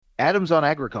Adams on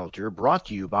Agriculture, brought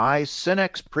to you by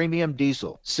Cenex Premium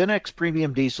Diesel. Cenex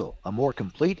Premium Diesel, a more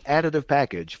complete additive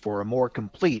package for a more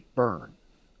complete burn.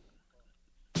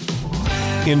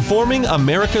 Informing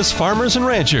America's farmers and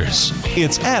ranchers,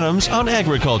 it's Adams on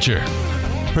Agriculture.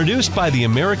 Produced by the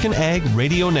American Ag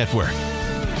Radio Network.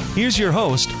 Here's your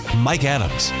host, Mike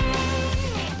Adams.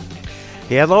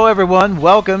 Hello, everyone.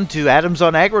 Welcome to Adams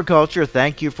on Agriculture.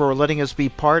 Thank you for letting us be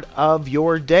part of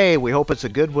your day. We hope it's a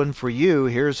good one for you.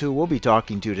 Here's who we'll be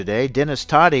talking to today. Dennis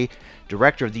Todey,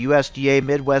 Director of the USDA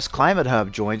Midwest Climate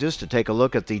Hub, joins us to take a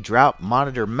look at the drought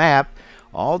monitor map.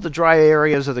 All the dry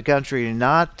areas of the country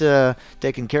not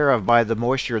taken care of by the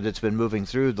moisture that's been moving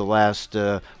through the last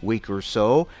week or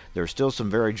so. There's still some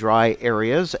very dry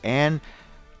areas, and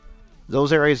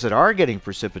those areas that are getting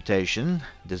precipitation,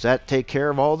 does that take care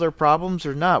of all their problems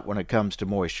or not when it comes to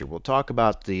moisture? We'll talk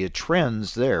about the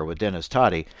trends there with Dennis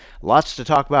Todey. Lots to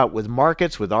talk about with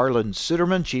markets with Arlen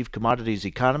Suderman, Chief Commodities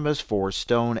Economist for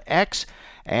StoneX.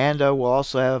 And we'll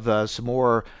also have some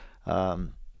more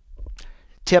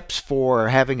tips for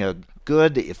having a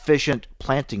good, efficient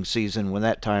planting season when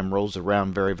that time rolls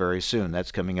around very, very soon.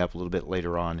 That's coming up a little bit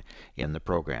later on in the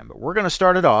program. But we're going to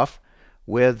start it off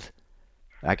with,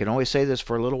 I can only say this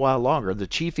for a little while longer, the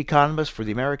chief economist for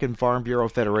the American Farm Bureau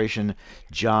Federation,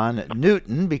 John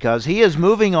Newton, because he is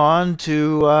moving on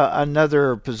to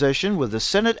another position with the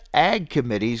Senate Ag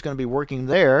Committee. He's going to be working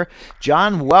there.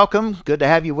 John, welcome. Good to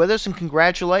have you with us, and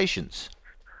congratulations.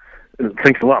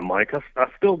 Thanks a lot, Mike. I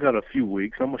still got a few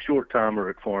weeks. I'm a short-timer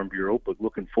at Farm Bureau, but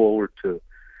looking forward to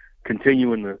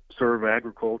continuing to serve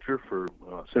agriculture for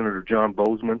Senator John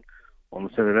Boozman on the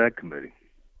Senate Ag Committee.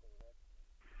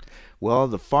 Well,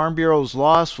 the Farm Bureau's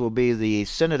loss will be the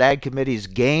Senate Ag Committee's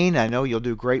gain. I know you'll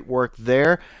do great work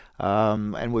there,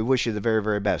 and we wish you the very,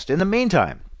 very best. In the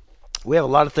meantime, we have a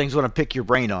lot of things we want to pick your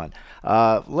brain on.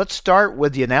 Let's start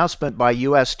with the announcement by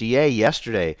USDA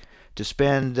yesterday to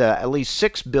spend at least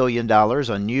 $6 billion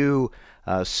on new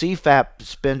CFAP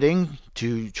spending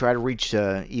to try to reach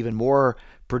even more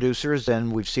producers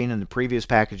than we've seen in the previous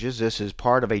packages. This is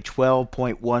part of a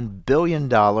 $12.1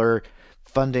 billion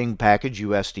funding package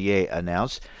USDA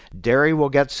announced. Dairy will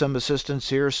get some assistance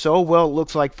here. So, well, it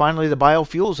looks like finally the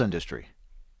biofuels industry.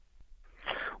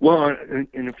 Well, and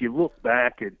if you look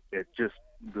back at just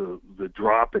the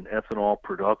drop in ethanol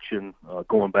production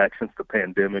going back since the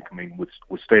pandemic, I mean, with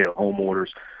stay-at-home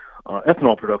orders,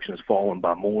 ethanol production has fallen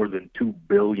by more than 2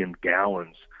 billion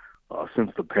gallons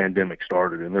since the pandemic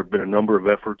started. And there have been a number of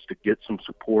efforts to get some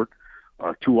support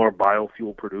to our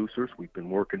biofuel producers. We've been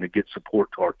working to get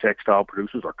support to our textile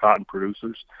producers, our cotton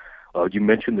producers. You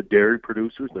mentioned the dairy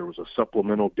producers. There was a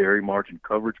supplemental dairy margin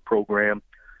coverage program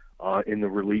in the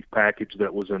relief package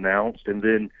that was announced. And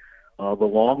then the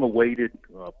long-awaited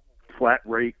flat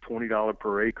rate $20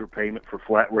 per acre payment for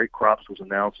flat rate crops was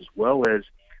announced, as well as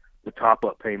the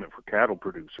top-up payment for cattle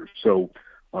producers. So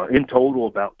in total,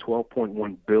 about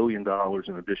 $12.1 billion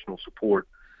in additional support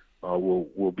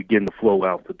will begin to flow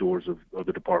out the doors of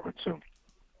the department soon.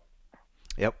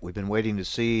 Yep, we've been waiting to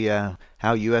see how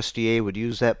USDA would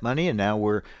use that money, and now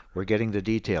we're getting the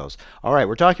details. All right,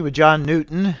 we're talking with John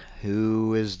Newton,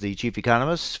 who is the chief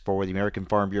economist for the American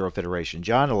Farm Bureau Federation.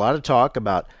 John, a lot of talk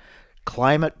about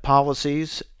climate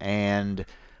policies and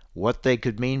what they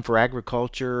could mean for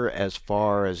agriculture as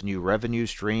far as new revenue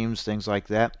streams, things like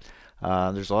that.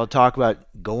 There's a lot of talk about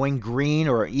going green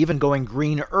or even going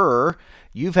greener.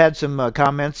 You've had some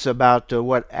comments about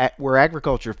where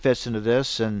agriculture fits into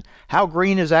this, and how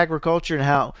green is agriculture and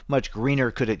how much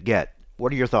greener could it get?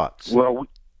 What are your thoughts? Well,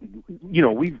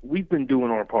 we've been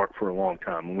doing our part for a long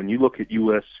time. And when you look at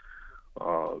U.S.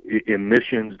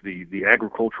 Emissions, the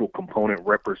agricultural component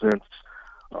represents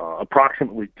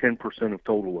approximately 10% of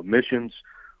total emissions.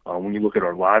 When you look at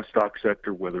our livestock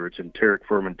sector, whether it's enteric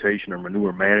fermentation or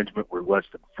manure management, we're less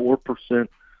than 4%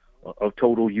 of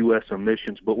total U.S.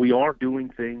 emissions. But we are doing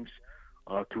things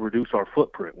to reduce our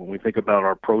footprint. When we think about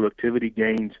our productivity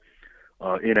gains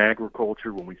in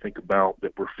agriculture, when we think about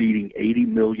that we're feeding 80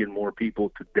 million more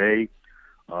people today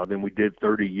than we did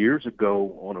 30 years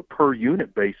ago on a per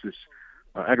unit basis,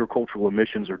 agricultural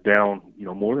emissions are down,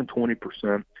 more than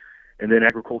 20%. And then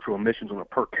agricultural emissions on a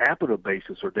per capita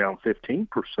basis are down 15%.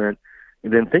 And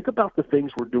then think about the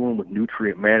things we're doing with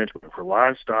nutrient management for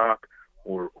livestock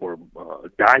or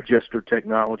digester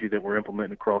technology that we're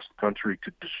implementing across the country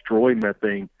to destroy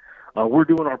methane. We're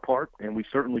doing our part, and we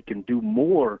certainly can do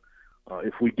more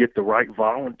if we get the right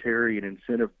voluntary and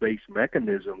incentive-based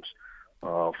mechanisms,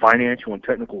 financial and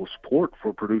technical support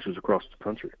for producers across the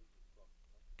country.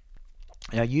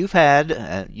 Now,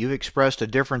 you've expressed a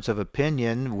difference of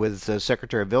opinion with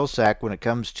Secretary Vilsack when it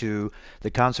comes to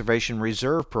the Conservation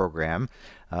Reserve Program.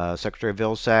 Secretary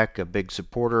Vilsack, a big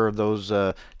supporter of those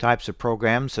types of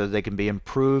programs so they can be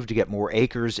improved to get more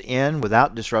acres in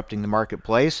without disrupting the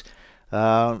marketplace.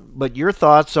 But your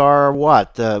thoughts are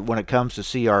what when it comes to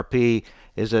CRP?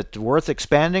 Is it worth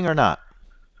expanding or not?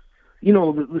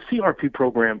 The CRP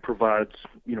program provides,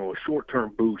 a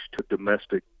short-term boost to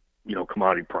domestic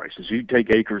commodity prices. You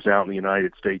take acres out in the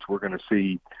United States, we're going to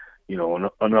see,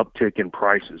 an uptick in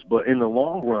prices. But in the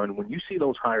long run, when you see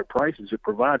those higher prices, it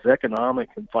provides economic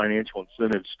and financial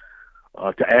incentives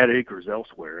to add acres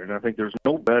elsewhere. And I think there's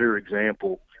no better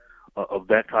example of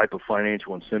that type of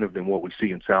financial incentive than what we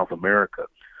see in South America.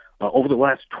 Over the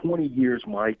last 20 years,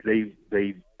 Mike,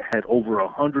 they've had over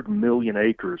 100 million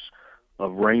acres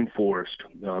of rainforest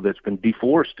that's been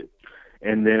deforested.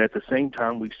 And then at the same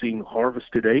time, we've seen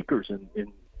harvested acres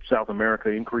in South America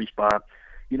increase by,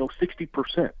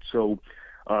 60%. So,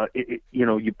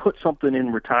 you put something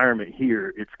in retirement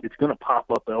here, it's going to pop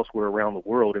up elsewhere around the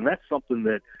world. And that's something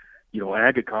that,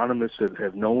 ag economists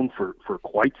have known for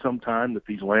quite some time, that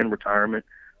these land retirement,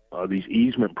 these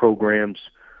easement programs,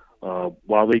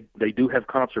 while they do have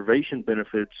conservation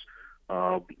benefits,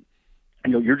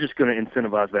 you're just going to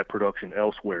incentivize that production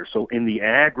elsewhere. So in the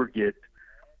aggregate,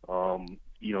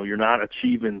 you're not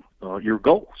achieving your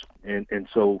goals. And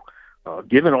so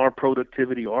given our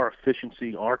productivity, our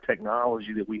efficiency, our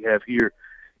technology that we have here,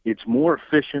 it's more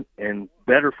efficient and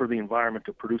better for the environment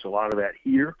to produce a lot of that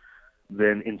here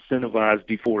than incentivize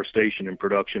deforestation and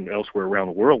production elsewhere around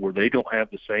the world where they don't have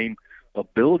the same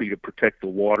ability to protect the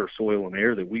water, soil, and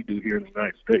air that we do here in the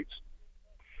United States.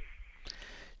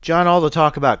 John, all the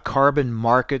talk about carbon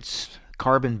markets,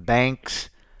 carbon banks,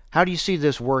 how do you see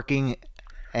this working,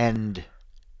 and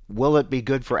will it be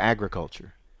good for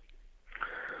agriculture?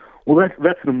 Well,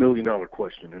 that's the million-dollar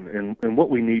question, and what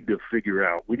we need to figure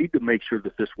out, we need to make sure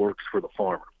that this works for the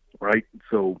farmer, right?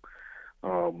 So,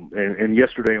 and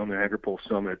yesterday on the AgriPulse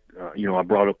Summit, I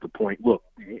brought up the point, look,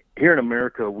 here in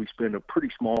America, we spend a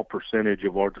pretty small percentage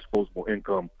of our disposable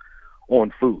income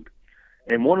on food.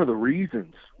 And one of the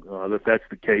reasons that that's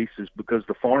the case is because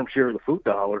the farm share of the food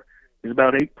dollar is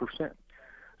about 8%.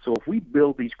 So if we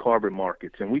build these carbon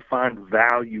markets and we find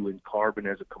value in carbon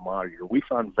as a commodity, or we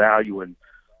find value in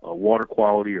water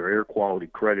quality or air quality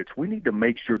credits, we need to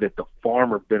make sure that the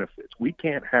farmer benefits. We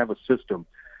can't have a system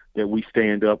that we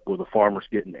stand up where the farmer's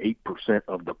getting 8%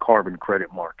 of the carbon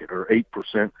credit market or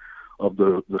 8% of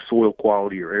the soil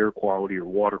quality or air quality or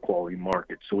water quality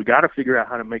market. So we got to figure out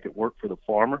how to make it work for the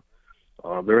farmer.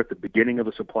 They're at the beginning of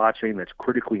the supply chain. That's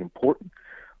critically important.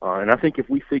 And I think if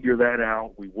we figure that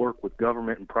out, we work with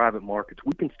government and private markets,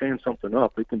 we can stand something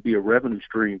up. It can be a revenue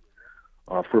stream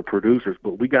for producers,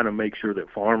 but we got to make sure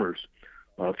that farmers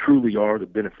truly are the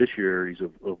beneficiaries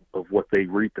of what they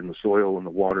reap in the soil and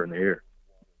the water and the air.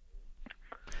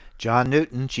 John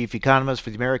Newton, Chief Economist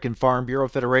for the American Farm Bureau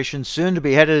Federation, soon to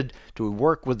be headed to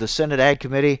work with the Senate Ag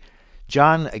Committee.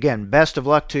 John, again, best of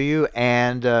luck to you,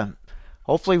 and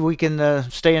hopefully we can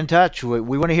stay in touch. We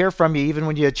want to hear from you even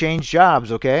when you change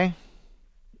jobs, okay?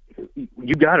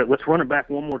 You got it. Let's run it back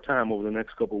one more time over the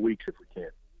next couple of weeks if we can.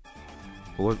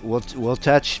 We'll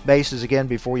touch bases again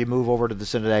before you move over to the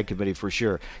Senate Ag Committee for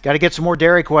sure. Got to get some more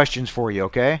dairy questions for you,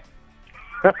 okay?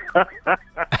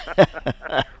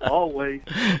 Always.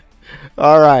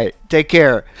 All right. Take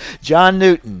care. John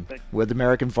Newton with the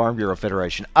American Farm Bureau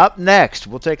Federation. Up next,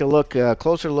 we'll take a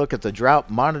closer look at the drought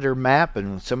monitor map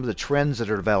and some of the trends that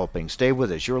are developing. Stay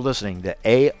with us. You're listening to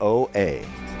AOA.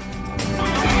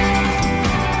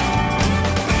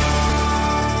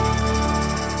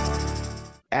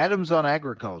 Adams on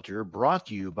Agriculture brought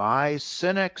to you by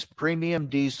Cenex Premium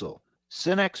Diesel.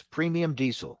 Cenex Premium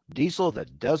Diesel. Diesel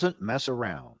that doesn't mess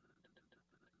around.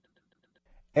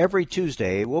 Every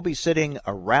Tuesday, we'll be sitting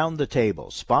around the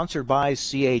table, sponsored by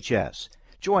CHS.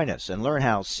 Join us and learn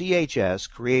how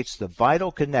CHS creates the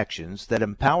vital connections that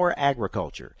empower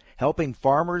agriculture, helping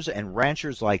farmers and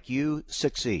ranchers like you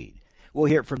succeed. We'll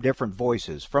hear from different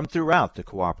voices from throughout the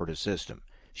cooperative system,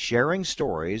 sharing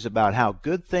stories about how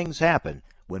good things happen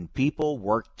when people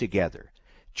work together.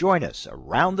 Join us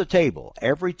around the table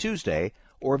every Tuesday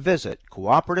or visit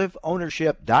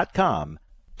cooperativeownership.com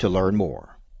to learn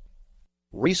more.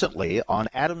 Recently on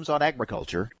Adams on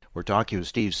Agriculture, We're talking with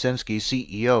Steve Censky,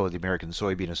 CEO of the American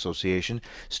Soybean Association.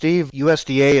 Steve,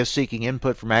 USDA is seeking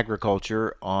input from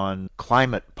agriculture on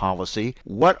climate policy.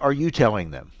 What are you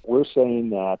telling them? We're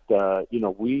saying that,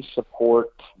 we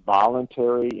support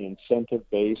voluntary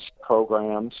incentive-based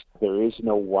programs. There is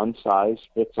no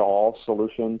one-size-fits-all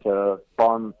solution to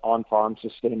on-farm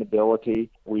sustainability.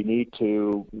 We need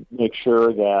to make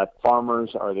sure that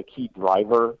farmers are the key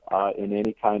driver in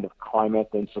any kind of climate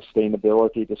and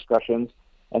sustainability discussions,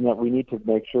 and that we need to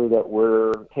make sure that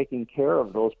we're taking care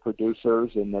of those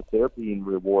producers and that they're being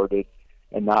rewarded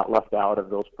and not left out of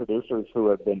those producers who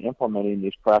have been implementing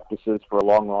these practices for a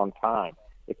long, long time.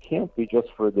 It can't be just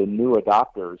for the new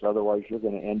adopters. Otherwise, you're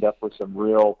going to end up with some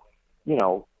real,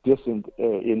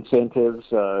 incentives,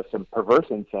 some perverse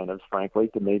incentives, frankly,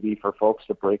 for folks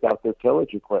to break out their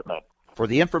tillage equipment. For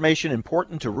the information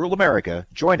important to rural America,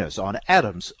 join us on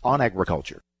Adams on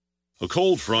Agriculture. A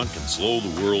cold front can slow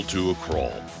the world to a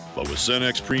crawl, but with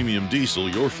Cenex Premium Diesel,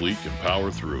 your fleet can power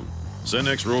through.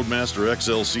 Cenex Roadmaster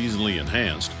XL Seasonally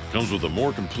Enhanced comes with a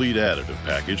more complete additive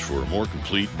package for a more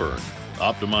complete burn,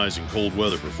 optimizing cold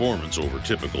weather performance over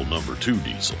typical number 2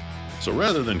 diesel. So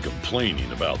rather than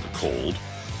complaining about the cold,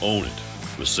 own it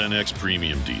with Cenex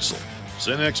Premium Diesel.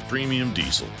 Cenex Premium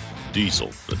Diesel. Diesel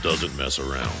that doesn't mess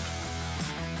around.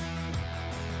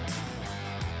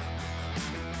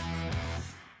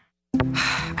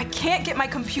 I can't get my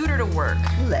computer to work.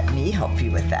 Let me help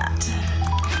you with that.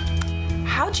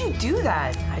 How'd you do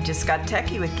that? I just got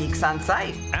techie with Geeks on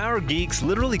Site. Our geeks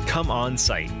literally come on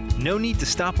site. No need to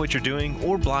stop what you're doing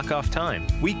or block off time.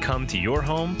 We come to your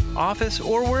home, office,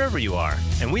 or wherever you are.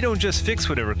 And we don't just fix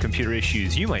whatever computer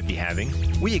issues you might be having.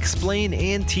 We explain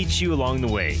and teach you along the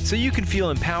way so you can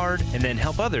feel empowered and then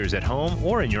help others at home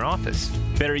or in your office.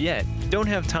 Better yet, don't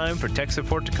have time for tech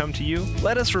support to come to you?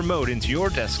 Let us remote into your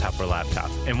desktop or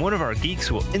laptop, and one of our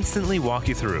geeks will instantly walk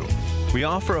you through. We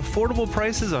offer affordable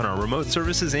prices on our remote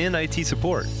services and IT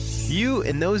support. You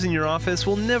and those in your office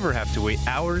will never have to wait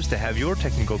hours to have your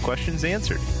technical questions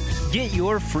answered. Get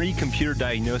your free computer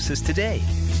diagnosis today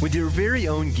with your very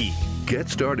own geek. Get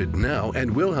started now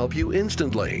and we'll help you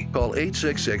instantly. Call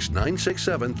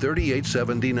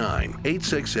 866-967-3879.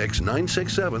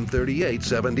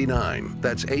 866-967-3879.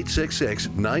 That's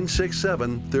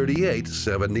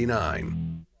 866-967-3879.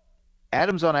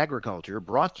 Adams on Agriculture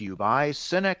brought to you by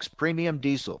Cenex Premium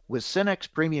Diesel. With Cenex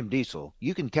Premium Diesel,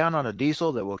 you can count on a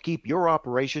diesel that will keep your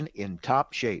operation in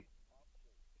top shape.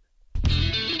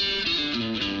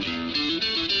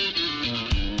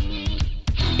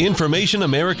 Information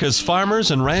America's farmers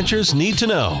and ranchers need to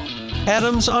know.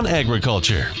 Adams on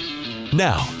Agriculture.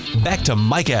 Now, back to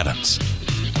Mike Adams.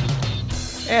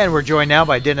 And we're joined now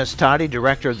by Dennis Todey,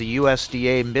 Director of the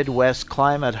USDA Midwest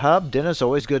Climate Hub. Dennis,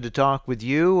 always good to talk with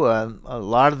you. A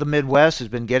lot of the Midwest has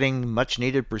been getting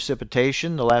much-needed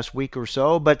precipitation the last week or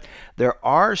so, but there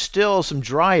are still some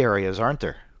dry areas, aren't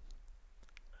there?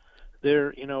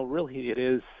 There,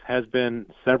 really has been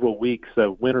several weeks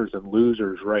of winners and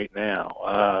losers right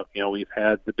now. We've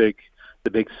had the big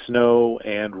snow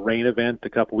and rain event a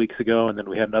couple weeks ago, and then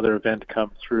we had another event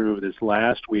come through this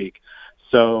last week.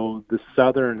 So the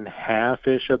southern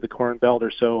half-ish of the Corn Belt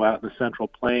or so out in the Central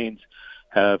Plains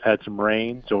have had some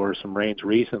rains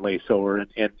recently, so we're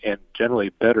in generally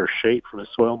better shape from a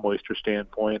soil moisture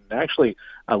standpoint, and actually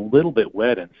a little bit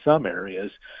wet in some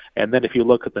areas. And then if you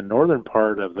look at the northern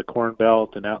part of the Corn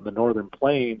Belt and out in the northern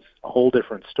plains, a whole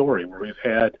different story where we've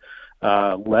had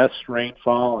less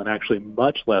rainfall and actually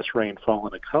much less rainfall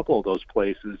in a couple of those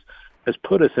places has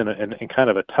put us in kind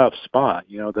of a tough spot.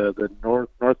 The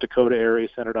North Dakota area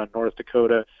centered on North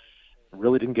Dakota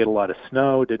really didn't get a lot of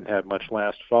snow, didn't have much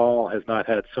last fall, has not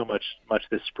had so much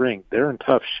this spring. They're in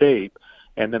tough shape.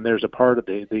 And then there's a part of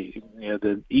the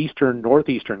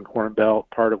northeastern Corn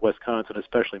Belt, part of Wisconsin,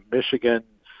 especially Michigan,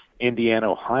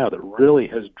 Indiana, Ohio, that really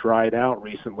has dried out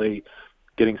recently,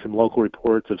 getting some local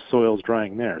reports of soils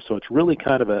drying there. So it's really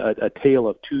kind of a tale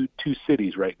of two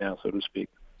cities right now, so to speak.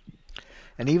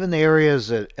 And even the areas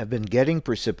that have been getting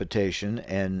precipitation,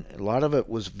 and a lot of it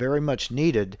was very much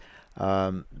needed,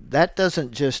 that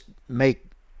doesn't just make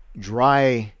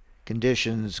dry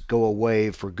conditions go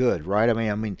away for good, right?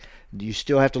 I mean, you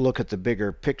still have to look at the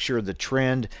bigger picture, the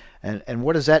trend, and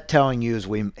what is that telling you as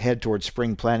we head towards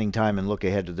spring planting time and look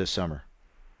ahead to this summer?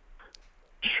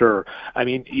 Sure. I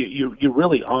mean, you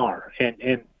really are,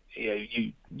 and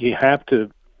you have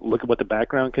to look at what the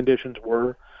background conditions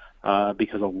were.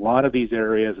 Because a lot of these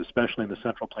areas, especially in the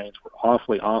Central Plains, were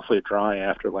awfully dry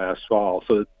after last fall.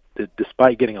 So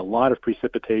despite getting a lot of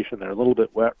precipitation, they're a little bit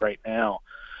wet right now.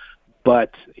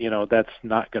 But, that's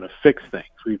not going to fix things.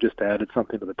 We've just added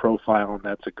something to the profile, and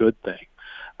that's a good thing.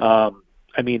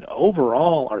 I mean,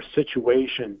 overall, our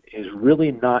situation is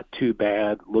really not too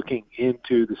bad looking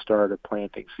into the start of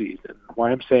planting season.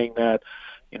 Why I'm saying that,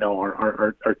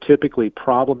 are typically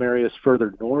problem areas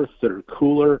further north that are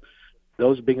cooler.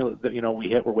 Those being,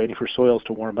 we're waiting for soils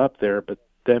to warm up there, but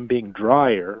them being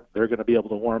drier, they're going to be able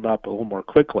to warm up a little more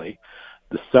quickly.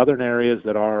 The southern areas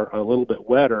that are a little bit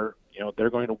wetter, they're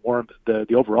going to warm,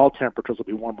 the overall temperatures will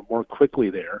be warmer more quickly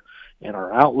there. And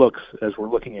our outlooks, as we're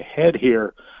looking ahead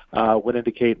here, would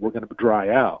indicate we're going to dry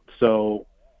out. So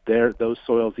those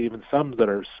soils, even some that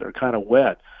are kind of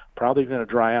wet, probably going to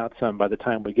dry out some by the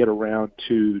time we get around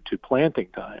to planting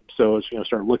time. So as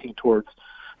start looking towards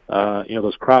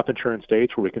those crop insurance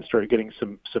dates where we can start getting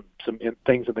some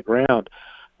things in the ground,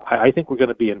 I think we're going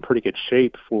to be in pretty good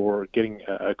shape for getting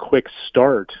a quick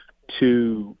start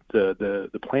to the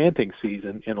planting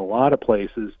season in a lot of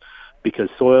places, because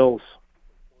soils,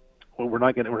 we're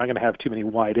not going to have too many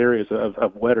wide areas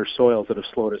of wetter soils that have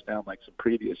slowed us down like some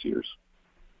previous years.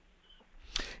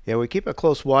 Yeah, we keep a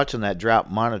close watch on that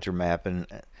drought monitor map, and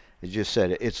as you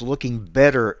said, it's looking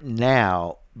better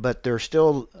now, but there's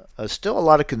still a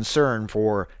lot of concern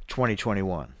for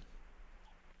 2021.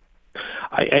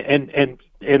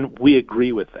 And we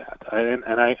agree with that. And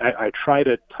I try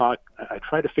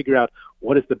to figure out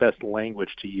what is the best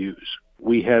language to use.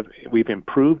 We've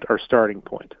improved our starting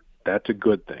point. That's a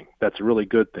good thing. That's a really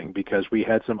good thing, because we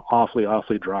had some awfully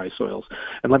dry soils.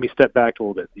 And let me step back a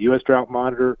little bit. The U.S. Drought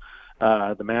Monitor,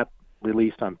 the map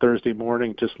released on Thursday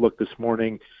morning, just looked this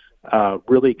morning,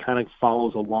 really kind of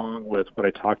follows along with what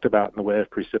I talked about in the way of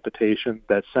precipitation.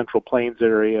 That Central Plains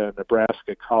area,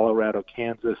 Nebraska, Colorado,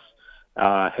 Kansas,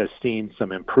 has seen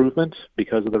some improvement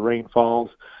because of the rainfalls,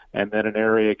 and then an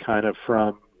area kind of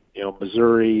from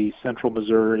Missouri, central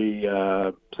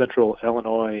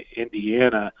Illinois,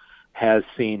 Indiana has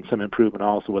seen some improvement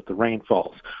also with the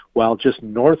rainfalls. While just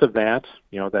north of that,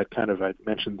 that kind of, I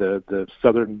mentioned the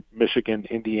southern Michigan,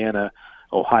 Indiana,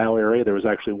 Ohio area, there was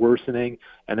actually worsening,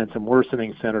 and then some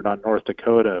worsening centered on North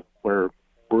Dakota, where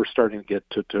we're starting to get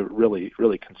to really,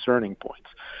 really concerning points.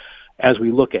 As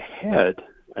we look ahead,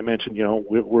 I mentioned,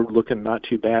 we're looking not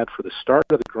too bad for the start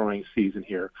of the growing season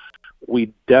here.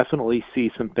 We definitely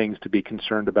see some things to be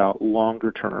concerned about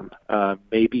longer term,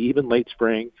 maybe even late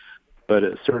spring, but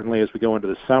certainly as we go into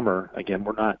the summer, again,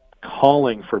 we're not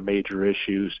calling for major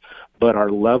issues, but our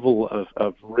level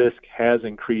of risk has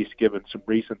increased given some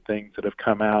recent things that have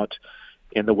come out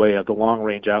in the way of the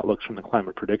long-range outlooks from the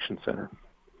Climate Prediction Center.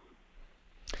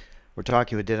 We're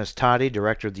talking with Dennis Todey,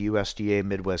 Director of the USDA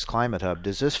Midwest Climate Hub.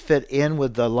 Does this fit in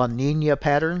with the La Nina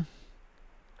pattern?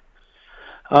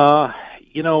 We're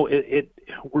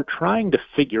trying to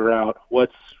figure out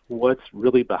what's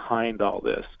really behind all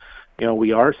this.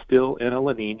 We are still in a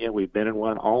La Nina. We've been in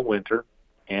one all winter,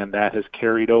 and that is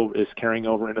carrying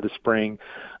over into the spring.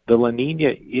 The La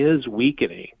Nina is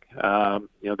weakening.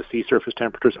 The sea surface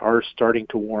temperatures are starting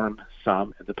to warm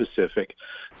some in the Pacific.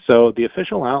 So the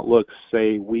official outlooks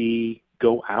say we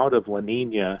go out of La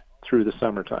Nina through the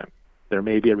summertime. There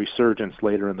may be a resurgence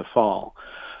later in the fall.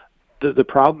 The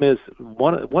problem is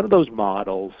one of those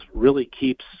models really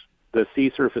keeps the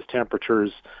sea surface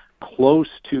temperatures close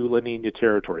to La Nina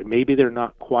territory. Maybe they're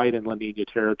not quite in La Nina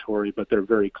territory, but they're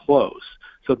very close.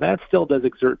 So that still does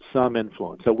exert some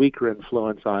influence, a weaker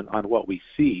influence on what we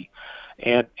see.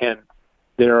 And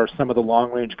there are some of the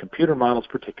long-range computer models,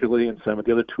 particularly, and some of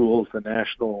the other tools the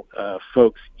national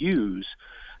folks use,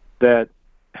 that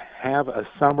have a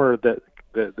summer that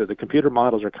the computer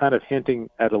models are kind of hinting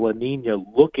at a La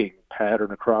Nina-looking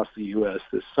pattern across the U.S.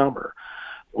 this summer,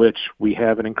 which we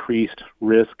have an increased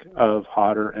risk of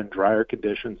hotter and drier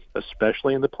conditions,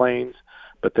 especially in the plains,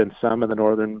 but then some in the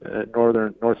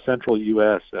north central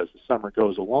U.S. as the summer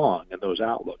goes along in those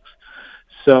outlooks.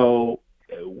 So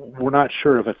we're not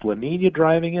sure if it's La Nina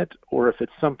driving it or if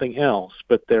it's something else,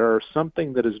 but there are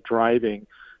something that is driving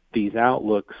these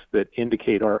outlooks that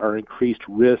indicate our increased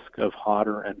risk of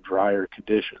hotter and drier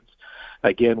conditions.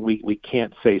 Again, we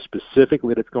can't say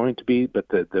specifically that it's going to be, but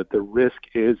the risk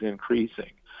is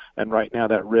increasing. And right now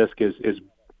that risk is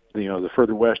the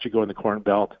further west you go in the Corn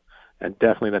Belt, and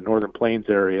definitely the northern plains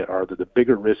area are the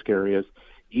bigger risk areas.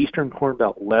 Eastern Corn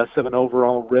Belt, less of an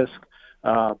overall risk,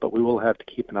 but we will have to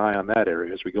keep an eye on that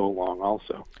area as we go along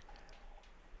also.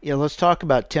 Yeah, let's talk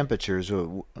about temperatures.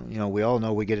 We all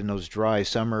know we get in those dry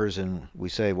summers and we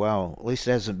say, well, at least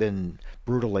it hasn't been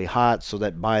brutally hot, so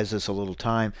that buys us a little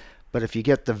time. But if you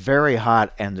get the very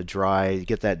hot and the dry, you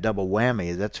get that double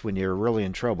whammy, that's when you're really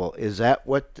in trouble. Is that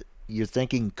what you're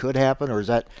thinking could happen, or is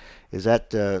that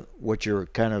what you're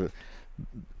kind of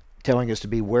telling us to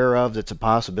be aware of, that's a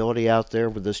possibility out there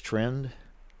with this trend?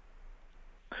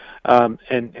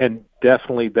 And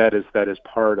definitely that is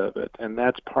part of it, and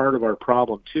that's part of our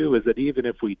problem too. Is that even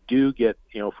if we do get,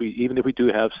 even if we do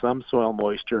have some soil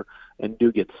moisture and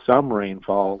do get some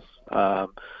rainfalls,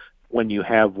 when you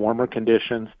have warmer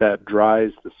conditions, that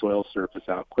dries the soil surface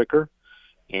out quicker.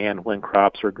 And when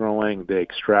crops are growing, they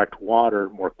extract water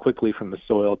more quickly from the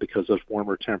soil because those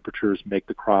warmer temperatures make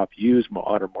the crop use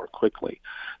water more quickly.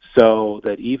 So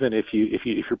that even if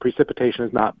your precipitation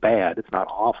is not bad, it's not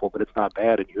awful, but it's not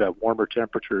bad, and you have warmer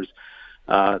temperatures,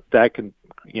 that can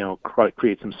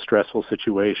create some stressful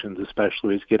situations,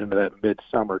 especially as you get into that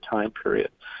midsummer time period,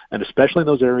 and especially in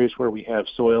those areas where we have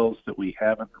soils that we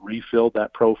haven't refilled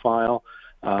that profile.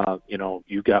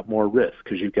 You've got more risk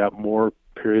because you've got more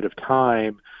period of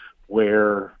time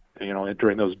where,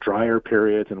 during those drier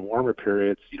periods and warmer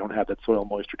periods, you don't have that soil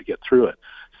moisture to get through it.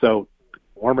 So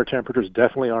warmer temperatures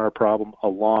definitely are a problem,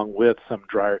 along with some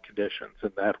drier conditions,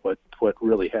 and that's what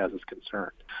really has us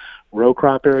concerned. Row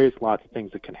crop areas, lots of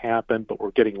things that can happen, but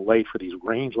we're getting late for these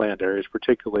rangeland areas,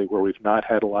 particularly where we've not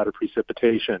had a lot of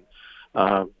precipitation.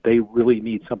 They really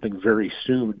need something very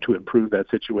soon to improve that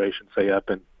situation, say up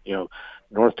in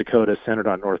North Dakota, centered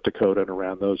on North Dakota and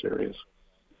around those areas.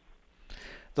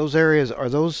 Those areas, are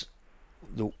those,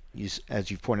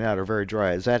 as you've pointed out, are very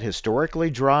dry. Is that historically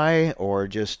dry or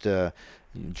just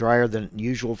drier than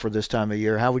usual for this time of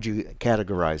year? How would you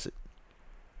categorize it?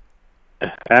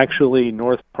 Actually,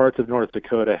 parts of North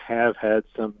Dakota have had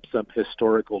some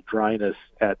historical dryness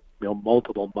at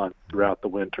multiple months throughout the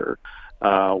winter,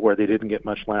 where they didn't get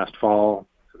much last fall.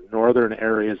 Northern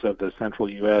areas of the central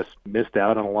U.S. missed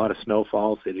out on a lot of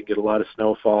snowfalls. They didn't get a lot of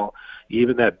snowfall.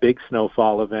 Even that big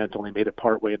snowfall event only made it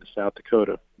partway into South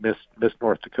Dakota, missed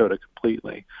North Dakota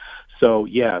completely. So,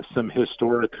 yeah, some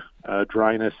historic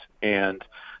dryness, and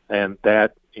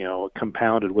that,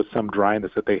 compounded with some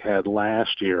dryness that they had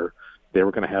last year, they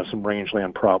were going to have some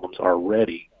rangeland problems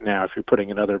already. Now, if you're putting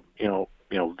another,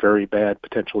 very bad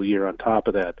potential year on top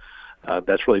of that,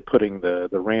 that's really putting the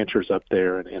ranchers up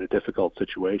there in a difficult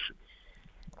situation.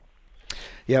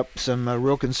 Yep, some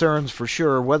real concerns for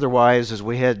sure, weather-wise, as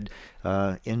we head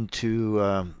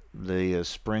into the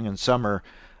spring and summer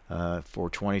for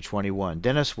 2021.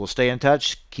 Dennis, we'll stay in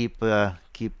touch. Keep an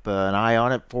eye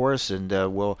on it for us, and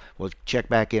we'll check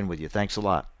back in with you. Thanks a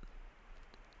lot.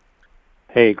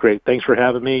 Hey, great. Thanks for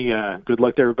having me. Good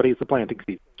luck to everybody as the planting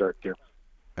season starts here.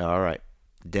 All right.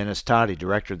 Dennis Todey,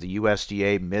 Director of the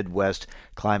USDA Midwest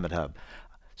Climate Hub.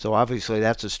 So obviously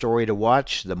that's a story to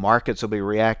watch. The markets will be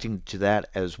reacting to that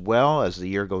as well as the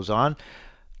year goes on.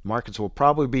 Markets will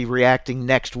probably be reacting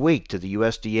next week to the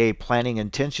USDA Planting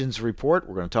Intentions Report.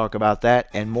 We're going to talk about that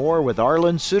and more with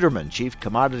Arlen Suderman, Chief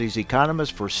Commodities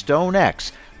Economist for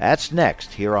StoneX. That's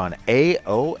next here on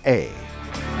AOA.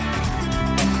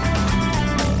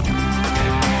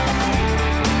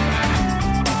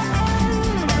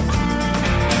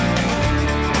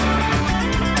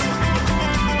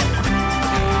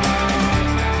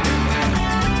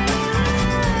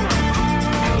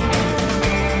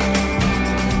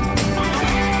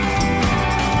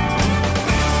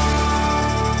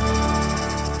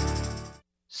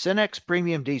 Cenex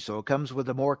Premium Diesel comes with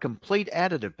a more complete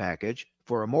additive package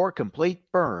for a more complete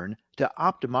burn to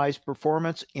optimize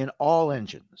performance in all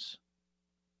engines.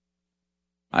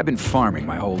 I've been farming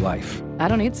my whole life. I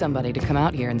don't need somebody to come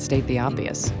out here and state the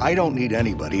obvious. I don't need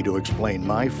anybody to explain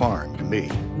my farm to me.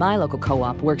 My local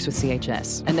co-op works with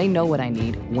CHS, and they know what I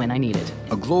need when I need it.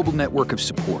 A global network of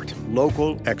support,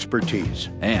 local expertise,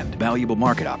 and valuable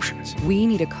market options. We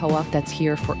need a co-op that's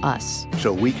here for us,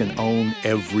 so we can own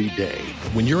every day.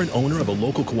 When you're an owner of a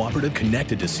local cooperative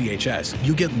connected to CHS,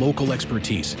 you get local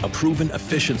expertise, a proven,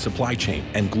 efficient supply chain,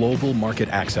 and global market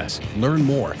access. Learn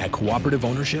more at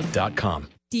cooperativeownership.com.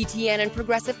 DTN and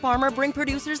Progressive Farmer bring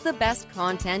producers the best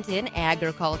content in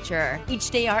agriculture. Each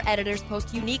day, our editors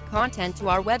post unique content to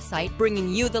our website, bringing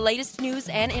you the latest news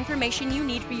and information you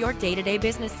need for your day-to-day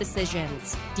business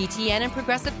decisions. DTN and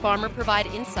Progressive Farmer provide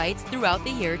insights throughout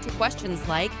the year to questions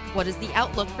like, what is the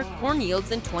outlook for corn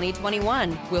yields in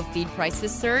 2021? Will feed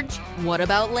prices surge? What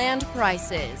about land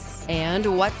prices?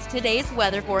 And what's today's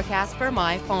weather forecast for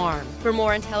my farm? For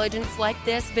more intelligence like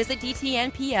this, visit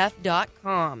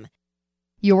DTNPF.com.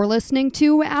 You're listening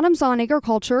to Adams on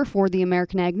Agriculture for the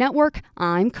American Ag Network.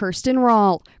 I'm Kirsten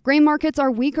Rahl. Grain markets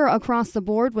are weaker across the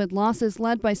board with losses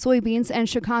led by soybeans and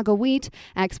Chicago wheat.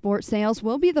 Export sales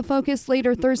will be the focus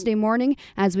later Thursday morning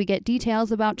as we get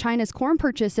details about China's corn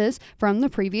purchases from the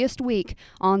previous week.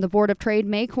 On the Board of Trade,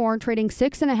 May corn trading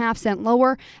 6.5 cents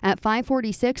lower at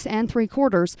 $5.46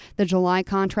 3/4. The July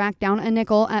contract down a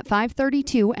nickel at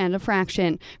 $5.32 and a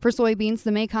fraction. For soybeans,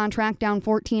 the May contract down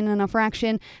 14 and a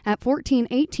fraction at $14.80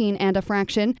 $1,018 and a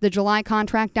fraction. The July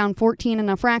contract down 14 and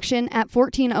a fraction at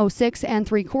 $14.06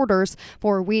 3/4.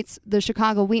 For wheats, the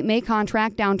Chicago wheat May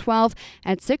contract down 12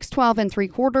 at $6.12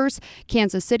 3/4.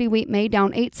 Kansas City wheat May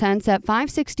down 8 cents at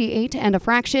 $5.68 and a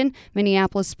fraction.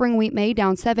 Minneapolis spring wheat May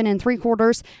down 7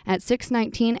 3/4 at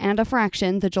 $6.19 and a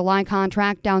fraction. The July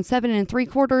contract down 7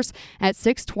 3/4 at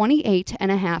 $6.28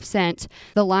 and a half cent.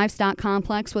 The livestock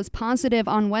complex was positive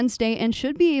on Wednesday and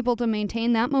should be able to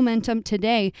maintain that momentum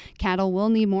today. Cattle will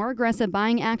need more aggressive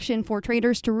buying action for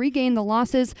traders to regain the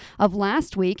losses of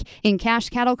last week. In cash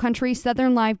cattle country,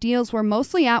 southern live deals were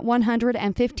mostly at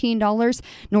 $115.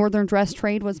 Northern dress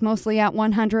trade was mostly at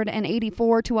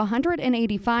 $184 to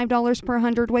 $185 per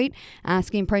hundredweight.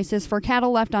 Asking prices for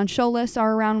cattle left on show lists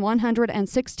are around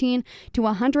 $116 to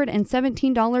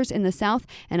 $117 in the south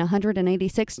and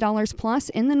 $186 plus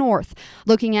in the north.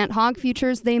 Looking at hog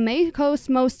futures, they may coast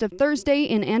most of Thursday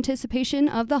in anticipation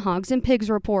of the Hogs and Pigs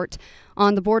report.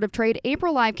 On the Board of Trade,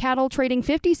 April live cattle trading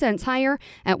 50 cents higher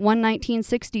at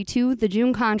 $119.62. The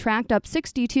June contract up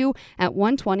 62 at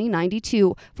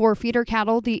 $120.92. For feeder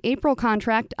cattle, the April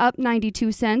contract up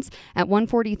 92 cents at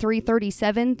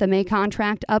 $143.37. The May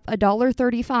contract up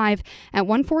 $1.35 at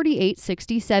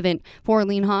 $148.67. For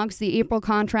lean hogs, the April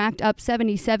contract up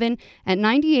 77 at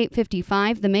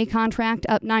 $98.55. The May contract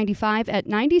up 95 at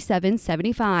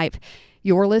 $97.75.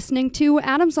 You're listening to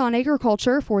Adams on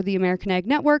Agriculture for the American Ag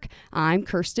Network. I'm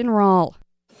Kirsten Rahl.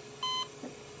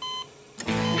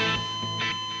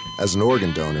 As an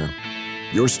organ donor,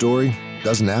 your story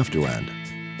doesn't have to end.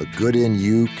 The good in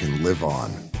you can live on.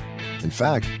 In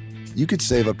fact, you could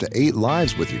save up to 8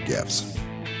 lives with your gifts.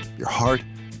 Your heart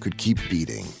could keep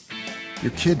beating.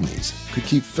 Your kidneys could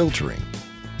keep filtering.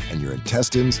 And your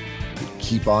intestines could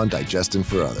keep on digesting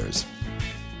for others.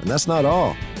 And that's not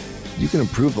all. You can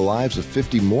improve the lives of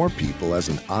 50 more people as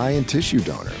an eye and tissue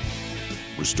donor,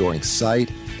 restoring sight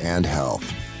and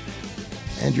health.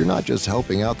 And you're not just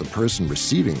helping out the person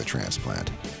receiving the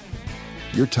transplant.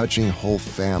 You're touching whole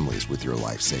families with your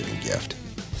life-saving gift.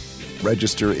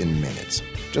 Register in minutes.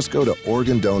 Just go to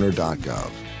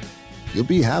organdonor.gov. You'll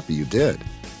be happy you did.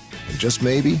 And just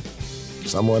maybe,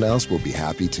 someone else will be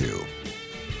happy too.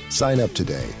 Sign up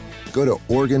today. Go to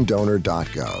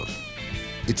organdonor.gov.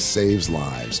 It saves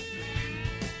lives.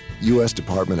 U.S.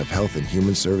 Department of Health and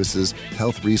Human Services,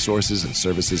 Health Resources and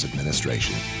Services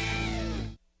Administration.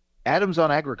 Adams on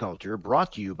Agriculture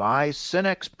brought to you by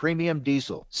Cenex Premium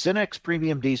Diesel. Cenex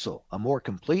Premium Diesel, a more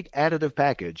complete additive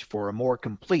package for a more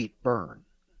complete burn.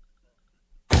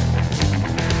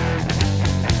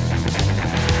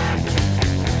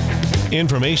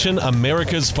 Information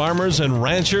America's farmers and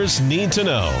ranchers need to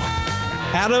know.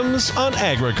 Adams on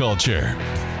Agriculture.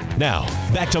 Now,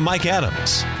 back to Mike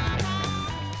Adams.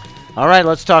 All right,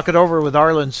 let's talk it over with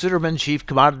Arlen Suderman, Chief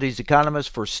Commodities Economist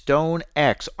for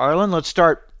StoneX. Arlen, let's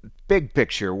start big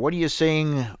picture. What are you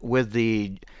seeing with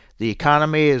the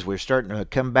economy as we're starting to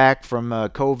come back from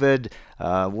COVID?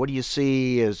 What do you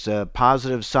see as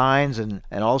positive signs and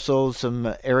also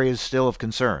some areas still of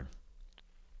concern?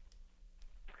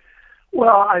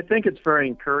 Well, I think it's very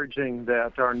encouraging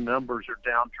that our numbers are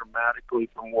down dramatically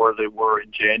from where they were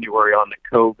in January on the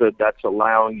COVID. That's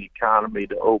allowing the economy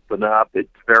to open up. It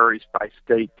varies by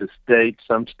state to state.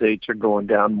 Some states are going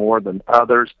down more than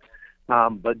others.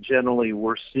 But generally,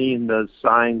 we're seeing those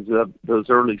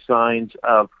early signs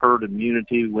of herd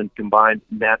immunity when combined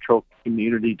natural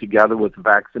immunity together with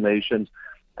vaccinations.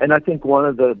 And I think one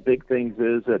of the big things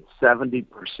is that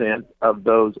 70% of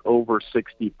those over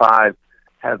 65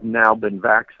 have now been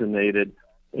vaccinated,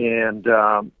 and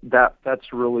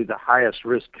that's really the highest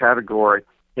risk category.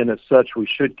 And as such, we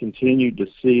should continue to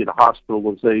see the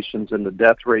hospitalizations and the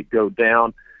death rate go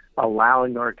down,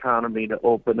 allowing our economy to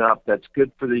open up. That's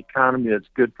good for the economy. That's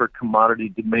good for commodity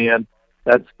demand.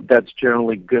 That's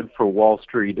generally good for Wall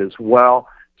Street as well.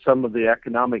 Some of the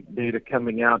economic data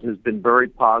coming out has been very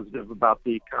positive about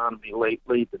the economy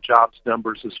lately. The jobs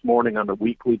numbers this morning on a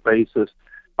weekly basis,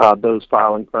 those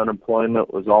filing for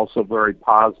unemployment was also very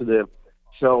positive.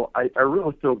 So I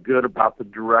really feel good about the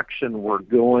direction we're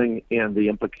going and the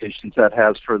implications that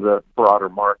has for the broader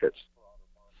markets.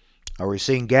 Are we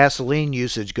seeing gasoline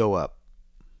usage go up?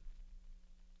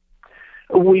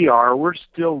 We are. We're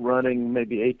still running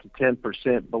maybe 8 to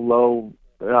 10% below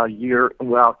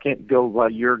can't go by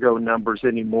year-ago numbers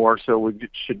anymore, so we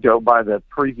should go by the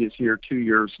previous year, 2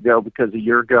 years ago, because a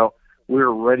year ago we were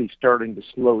already starting to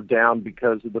slow down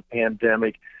because of the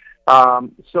pandemic.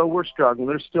 So we're struggling.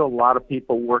 There's still a lot of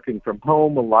people working from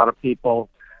home, a lot of people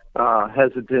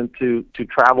hesitant to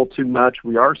travel too much.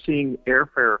 We are seeing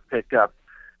airfare pick up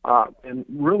And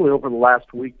really over the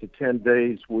last week to 10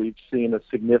 days, we've seen a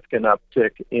significant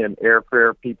uptick in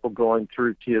airfare, people going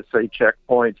through TSA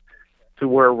checkpoints to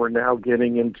where we're now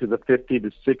getting into the 50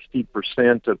 to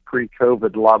 60% of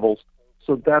pre-COVID levels.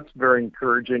 So that's very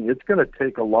encouraging. It's going to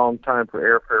take a long time for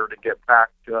airfare to get back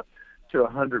to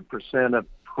 100% of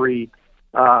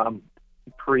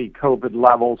pre-COVID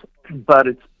levels, but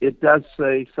it does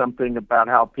say something about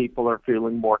how people are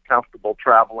feeling more comfortable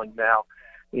traveling now.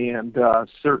 And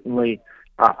certainly,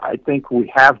 I think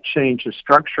we have changed the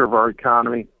structure of our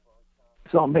economy,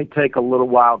 so it may take a little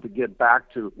while to get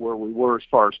back to where we were as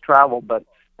far as travel, but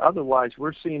otherwise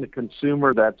we're seeing a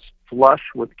consumer that's flush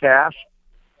with cash.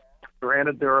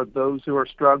 Granted, there are those who are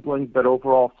struggling, but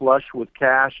overall flush with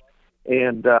cash,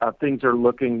 and things are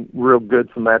looking real good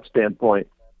from that standpoint.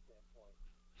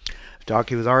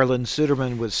 Talking with Arlen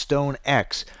Suderman with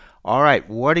StoneX. All right,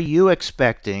 what are you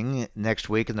expecting next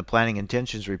week in the Planning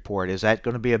Intentions Report? Is that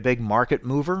going to be a big market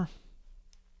mover?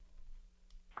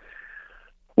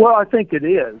 Well, I think it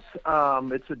is.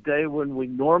 It's a day when we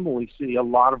normally see a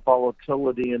lot of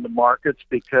volatility in the markets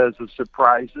because of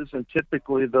surprises, and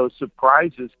typically those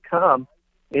surprises come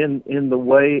in the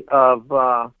way of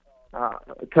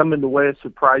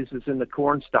surprises in the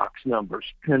corn stocks numbers.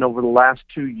 And over the last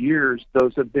 2 years,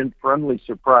 those have been friendly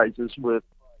surprises, with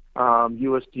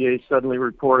USDA suddenly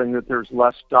reporting that there's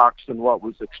less stocks than what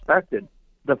was expected.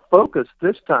 The focus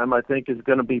this time, I think, is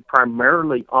going to be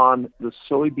primarily on the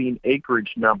soybean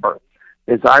acreage number.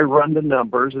 As I run the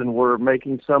numbers, and we're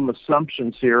making some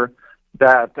assumptions here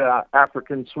that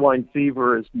African swine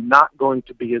fever is not going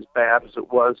to be as bad as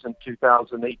it was in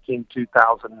 2018,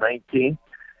 2019,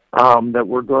 that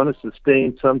we're going to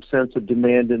sustain some sense of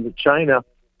demand into China.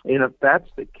 And if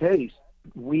that's the case,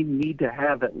 we need to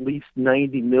have at least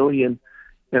 90 million,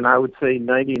 and I would say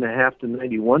 90.5 to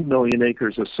 91 million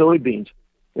acres of soybeans.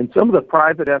 And some of the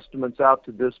private estimates out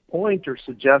to this point are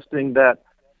suggesting that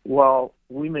while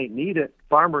we may need it,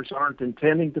 farmers aren't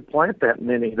intending to plant that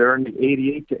many. They're in the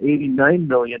 88 to 89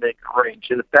 million acre range.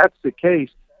 And if that's the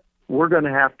case, we're going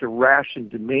to have to ration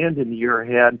demand in the year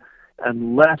ahead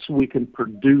unless we can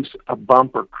produce a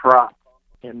bumper crop.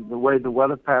 And the way the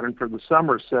weather pattern for the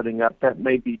summer is setting up, that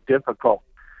may be difficult.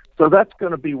 So that's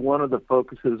going to be one of the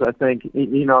focuses, I think.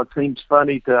 You know, it seems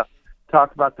funny to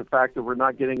talk about the fact that we're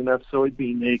not getting enough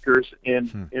soybean acres,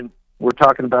 and we're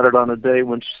talking about it on a day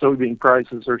when soybean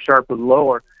prices are sharply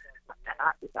lower.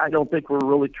 I don't think we're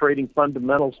really trading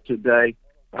fundamentals today,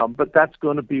 but that's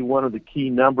going to be one of the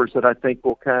key numbers that I think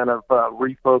will kind of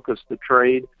refocus the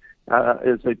trade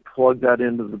as they plug that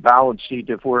into the balance sheet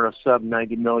if we're a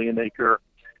sub-90 million acre.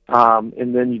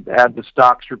 And then you add the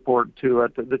stocks report to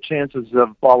it, the chances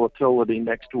of volatility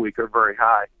next week are very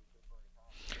high.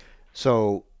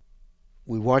 So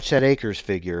we watch that acres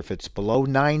figure. If it's below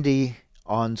 90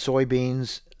 on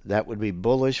soybeans, that would be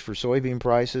bullish for soybean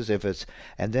prices. If it's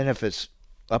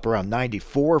up around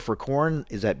 94 for corn,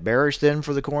 is that bearish then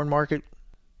for the corn market?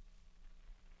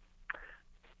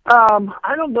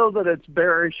 I don't know that it's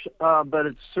bearish, but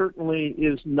it certainly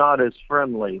is not as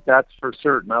friendly. That's for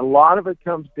certain. A lot of it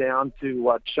comes down to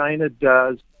what China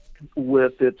does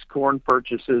with its corn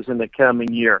purchases in the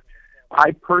coming year.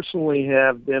 I personally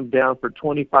have them down for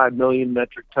 25 million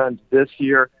metric tons this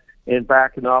year and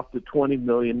backing off to 20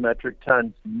 million metric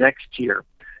tons next year.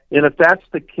 And if that's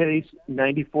the case,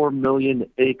 94 million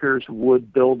acres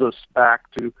would build us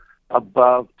back to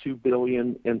above 2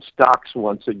 billion in stocks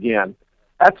once again.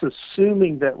 That's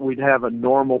assuming that we'd have a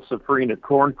normal safrinha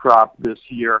corn crop this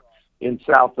year in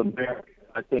South America.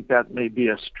 I think that may be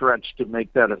a stretch to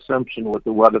make that assumption with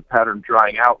the weather pattern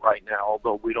drying out right now,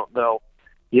 although we don't know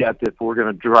yet if we're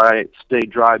going to stay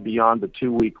dry beyond the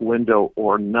 2-week window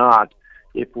or not.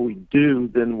 If we do,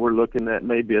 then we're looking at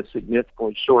maybe a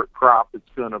significantly short crop that's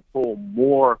going to pull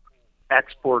more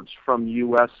exports from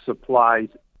U.S. supplies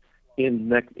in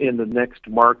the next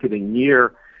marketing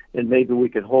year, and maybe we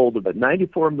could hold it. But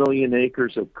 94 million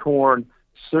acres of corn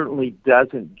certainly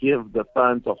doesn't give the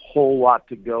funds a whole lot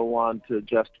to go on to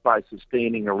justify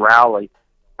sustaining a rally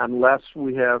unless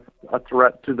we have a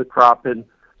threat to the crop in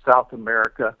South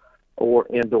America or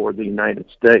the United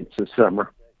States this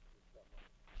summer.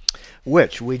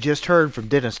 Which we just heard from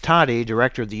Dennis Todey,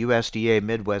 director of the USDA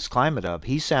Midwest Climate Hub.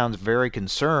 He sounds very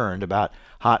concerned about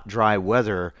hot, dry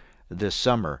weather this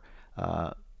summer.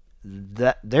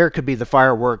 That there could be the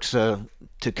fireworks to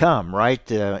come, right,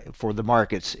 for the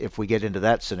markets if we get into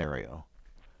that scenario.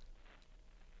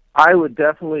 I would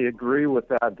definitely agree with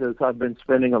that, as I've been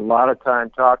spending a lot of time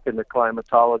talking to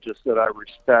climatologists that I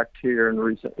respect here in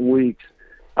recent weeks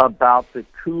about the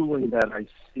cooling that I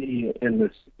see in the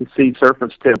sea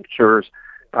surface temperatures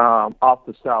off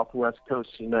the southwest coast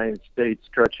of the United States,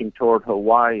 stretching toward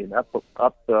Hawaii and up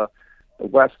the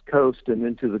west coast and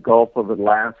into the Gulf of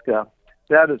Alaska.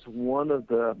 That's one of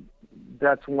the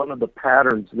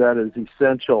patterns that is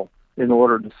essential in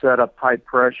order to set up high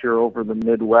pressure over the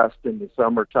Midwest in the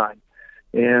summertime.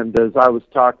 And as I was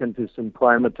talking to some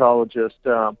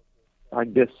climatologists, I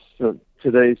guess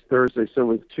today's Thursday, so it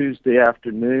was Tuesday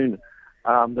afternoon,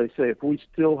 they say if we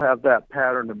still have that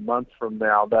pattern a month from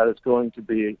now, that is going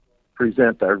to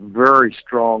present a very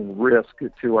strong risk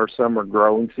to our summer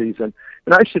growing season.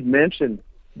 And I should mention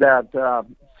that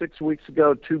 6 weeks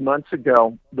ago, 2 months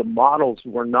ago, the models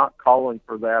were not calling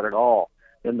for that at all.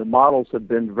 And the models have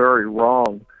been very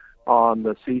wrong on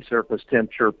the sea surface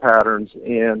temperature patterns.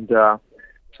 And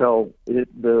so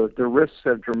the risks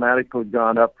have dramatically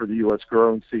gone up for the U.S.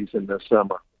 growing season this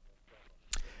summer.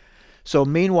 So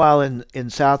meanwhile, in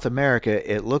South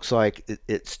America, it looks like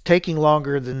it's taking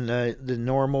longer than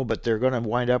normal, but they're going to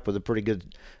wind up with a pretty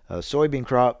good soybean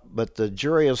crop. But the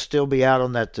jury will still be out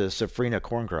on that safrinha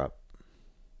corn crop.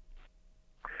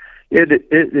 It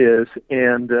is,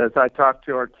 and as I talked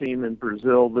to our team in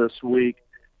Brazil this week,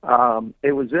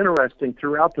 it was interesting.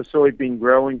 Throughout the soybean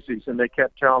growing season, they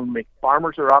kept telling me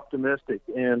farmers are optimistic,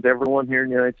 and everyone here in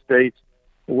the United States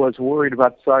was worried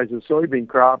about the size of the soybean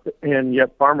crop, and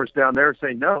yet farmers down there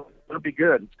say, no, it's going to be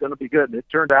good. It's going to be good, and it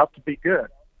turned out to be good.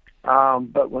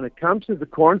 But when it comes to the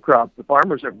corn crop, the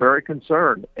farmers are very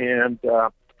concerned, and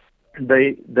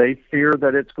they fear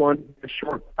that it's going to be a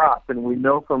short crop. And we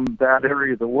know from that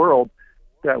area of the world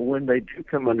that when they do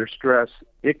come under stress,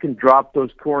 it can drop those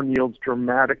corn yields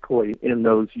dramatically in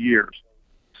those years.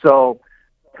 So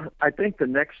I think the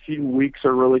next few weeks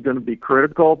are really going to be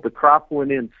critical. The crop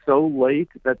went in so late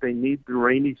that they need the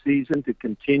rainy season to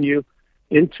continue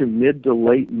into mid to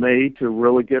late May to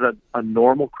really get a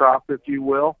normal crop, if you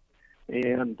will.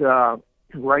 And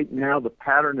right now the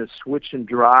pattern is switching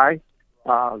dry.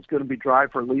 It's going to be dry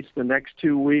for at least the next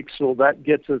 2 weeks, so that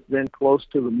gets us then close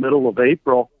to the middle of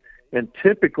April. And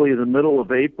typically, the middle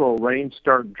of April, rains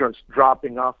start just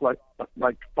dropping off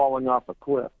like falling off a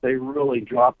cliff. They really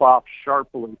drop off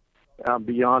sharply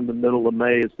beyond the middle of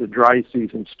May as the dry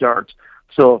season starts.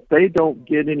 So if they don't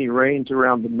get any rains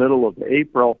around the middle of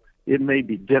April, it may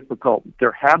be difficult.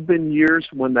 There have been years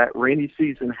when that rainy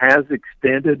season has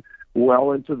extended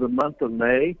well into the month of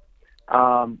May.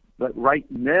 But right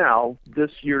now,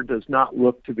 this year does not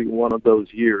look to be one of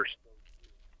those years.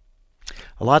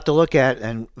 A lot to look at.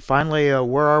 And finally,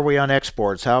 where are we on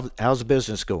exports? How's the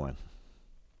business going?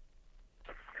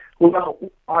 Well,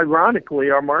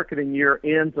 ironically, our marketing year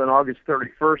ends on August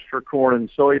 31st for corn and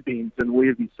soybeans, and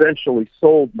we've essentially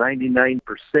sold 99%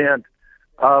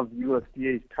 of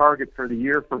USDA's target for the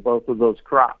year for both of those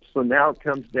crops. So now it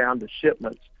comes down to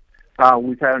shipments.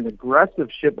 We've had an aggressive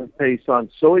shipment pace on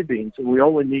soybeans, and we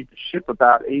only need to ship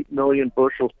about 8 million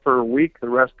bushels per week the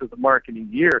rest of the marketing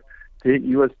year to hit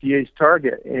USDA's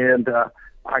target. And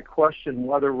I question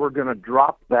whether we're going to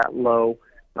drop that low.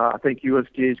 I think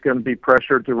USDA is going to be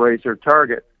pressured to raise their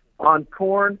target. On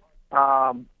corn,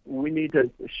 we need to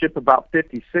ship about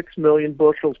 56 million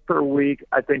bushels per week.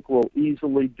 I think we'll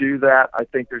easily do that. I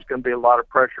think there's going to be a lot of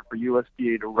pressure for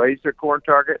USDA to raise their corn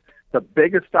target. The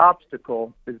biggest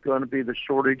obstacle is going to be the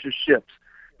shortage of ships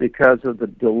because of the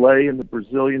delay in the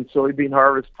Brazilian soybean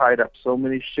harvest tied up so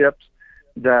many ships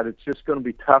that it's just going to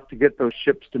be tough to get those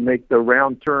ships to make the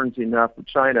round turns enough in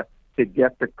China to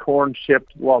get the corn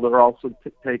shipped while they're also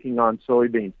taking on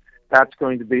soybeans. That's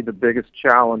going to be the biggest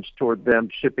challenge toward them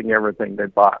shipping everything they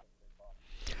bought.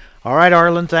 All right,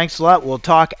 Arlen, thanks a lot. We'll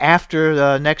talk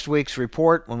after next week's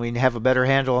report when we have a better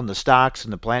handle on the stocks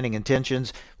and the planning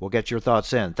intentions. We'll get your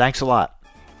thoughts in. Thanks a lot.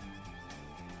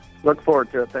 Look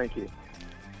forward to it. Thank you.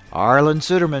 Arlen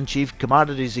Suderman, Chief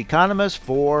Commodities Economist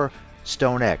for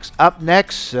StoneX. Up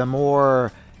next, some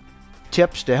more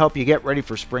tips to help you get ready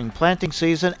for spring planting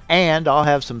season, and I'll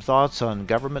have some thoughts on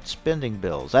government spending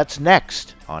bills. That's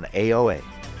next on AOA.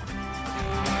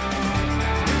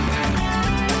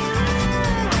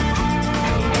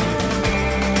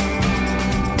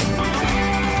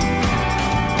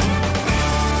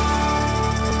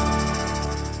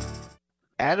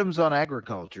 Adams on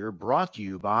Agriculture brought to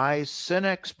you by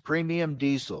Cenex Premium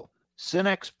Diesel.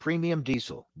 Cenex Premium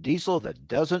Diesel, diesel that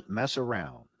doesn't mess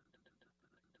around.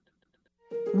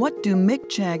 What do Mick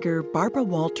Jagger, Barbara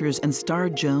Walters, and Star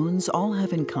Jones all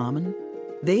have in common?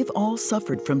 They've all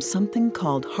suffered from something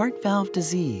called heart valve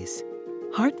disease.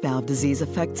 Heart valve disease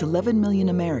affects 11 million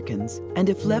Americans, and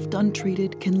if left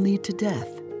untreated, can lead to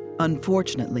death.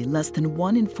 Unfortunately, less than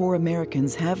 1 in 4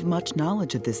 Americans have much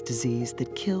knowledge of this disease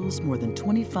that kills more than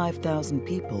 25,000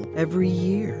 people every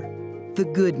year. The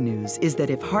good news is that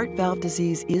if heart valve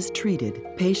disease is treated,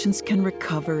 patients can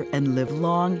recover and live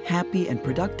long, happy, and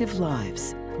productive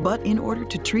lives. But in order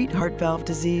to treat heart valve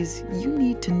disease, you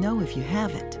need to know if you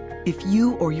have it. If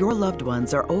you or your loved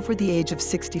ones are over the age of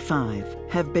 65,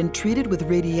 have been treated with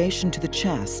radiation to the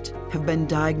chest, have been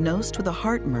diagnosed with a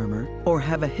heart murmur, or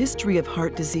have a history of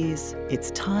heart disease,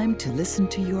 it's time to listen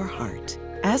to your heart.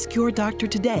 Ask your doctor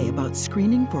today about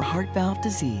screening for heart valve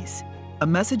disease. A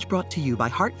message brought to you by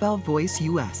Heart Valve Voice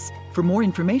US. For more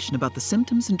information about the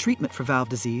symptoms and treatment for valve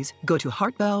disease, go to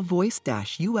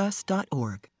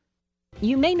heartvalvevoice-us.org.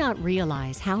 You may not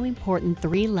realize how important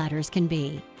 3 letters can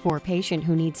be. For a patient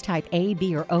who needs type A,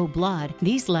 B, or O blood,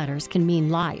 these letters can mean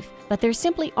life, but there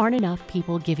simply aren't enough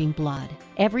people giving blood.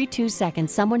 Every 2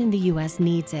 seconds, someone in the U.S.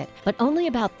 needs it, but only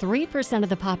about 3% of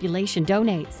the population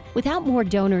donates. Without more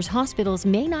donors, hospitals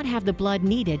may not have the blood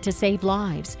needed to save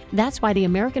lives. That's why the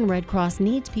American Red Cross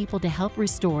needs people to help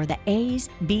restore the A's,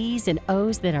 B's, and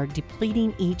O's that are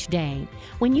depleting each day.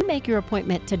 When you make your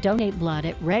appointment to donate blood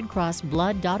at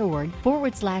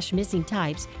redcrossblood.org/missing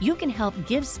types, you can help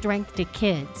give strength to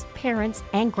kids, parents,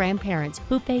 and grandparents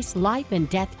who face life and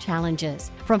death challenges.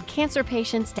 From cancer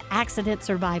patients to accident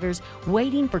survivors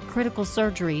waiting for critical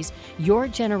surgeries, your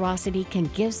generosity can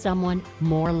give someone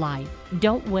more life.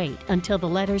 Don't wait until the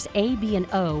letters A, B, and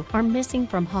O are missing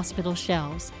from hospital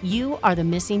shelves. You are the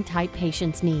missing type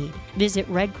patients need.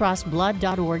 Visit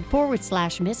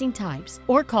redcrossblood.org/missing types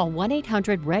or call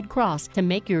 1-800-RED-CROSS to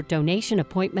make your donation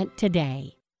appointment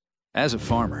today. As a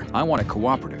farmer, I want a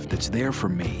cooperative that's there for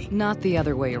me. Not the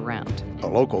other way around. A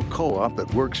local co-op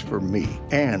that works for me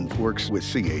and works with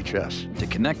CHS. To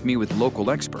connect me with local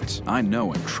experts I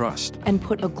know and trust. And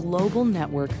put a global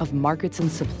network of markets and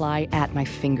supply at my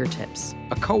fingertips.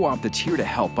 A co-op that's here to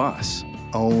help us.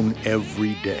 Own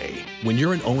every day. When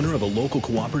you're an owner of a local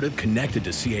cooperative connected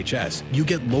to CHS, you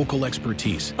get local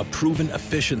expertise, a proven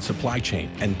efficient supply chain,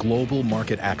 and global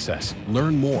market access.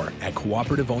 Learn more at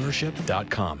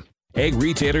cooperativeownership.com. Ag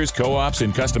retailers, co-ops,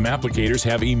 and custom applicators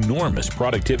have enormous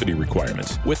productivity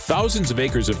requirements. With thousands of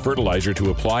acres of fertilizer to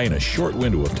apply in a short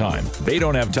window of time, they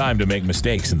don't have time to make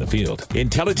mistakes in the field.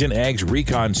 Intelligent Ag's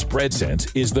Recon Spread Sense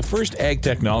is the first ag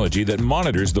technology that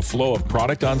monitors the flow of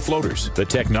product on floaters. The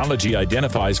technology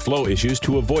identifies flow issues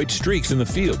to avoid streaks in the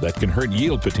field that can hurt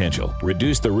yield potential.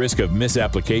 Reduce the risk of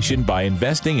misapplication by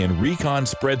investing in Recon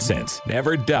Spread Sense.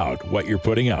 Never doubt what you're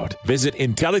putting out. Visit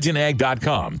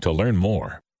intelligentag.com to learn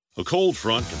more. A cold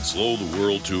front can slow the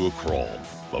world to a crawl,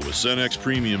 but with Cenex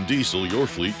Premium Diesel, your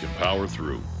fleet can power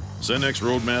through. Cenex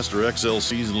Roadmaster XL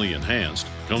Seasonally Enhanced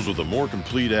comes with a more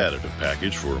complete additive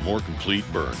package for a more complete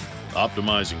burn,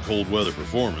 optimizing cold weather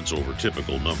performance over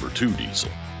typical number 2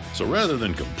 diesel. So rather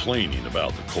than complaining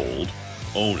about the cold,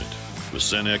 own it with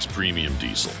Cenex Premium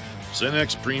Diesel.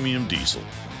 Cenex Premium Diesel.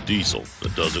 Diesel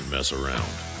that doesn't mess around.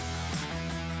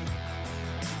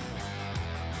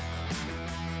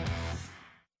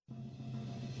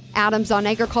 Adams on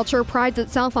Agriculture prides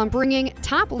itself on bringing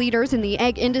top leaders in the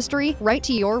egg industry right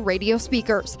to your radio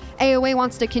speakers. AOA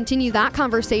wants to continue that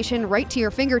conversation right to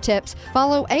your fingertips.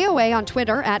 Follow AOA on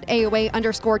Twitter at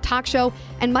AOA_talkshow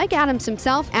and Mike Adams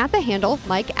himself at the handle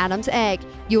Mike Adams Egg.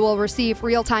 You will receive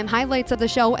real-time highlights of the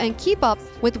show and keep up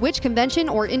with which convention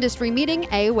or industry meeting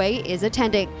AOA is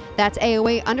attending. That's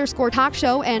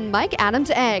AOA_talkshow and Mike Adams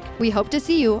Egg. We hope to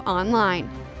see you online.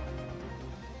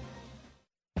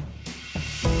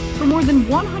 For more than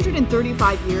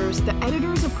 135 years, the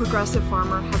editors of Progressive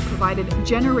Farmer have provided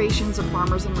generations of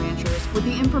farmers and ranchers with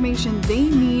the information they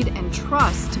need and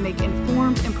trust to make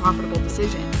informed and profitable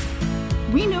decisions.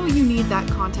 We know you need that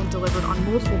content delivered on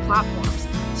multiple platforms,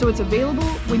 so it's available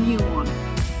when you want it.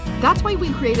 That's why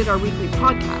we created our weekly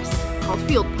podcast called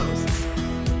Field Posts.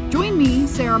 Join me,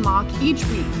 Sarah Mock, each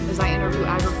week as I interview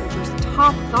agriculture's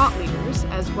top thought leaders,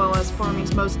 as well as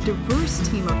farming's most diverse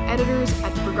team of editors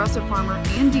at Progressive Farmer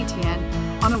and DTN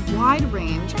on a wide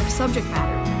range of subject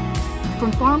matter.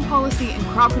 From farm policy and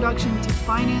crop production to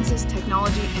finances,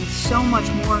 technology, and so much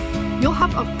more, you'll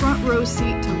have a front row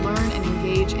seat to learn and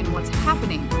engage in what's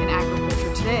happening in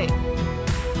agriculture today.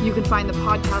 You can find the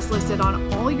podcast listed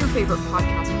on all your favorite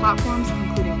podcast platforms,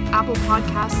 including Apple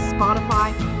Podcasts,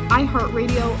 Spotify,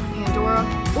 iHeartRadio, Pandora,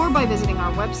 or by visiting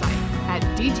our website at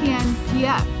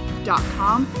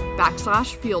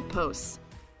dtnpf.com/fieldposts.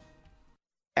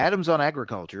 Adams on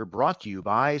Agriculture brought to you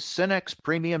by Cenex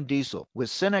Premium Diesel. With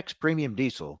Cenex Premium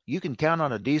Diesel, you can count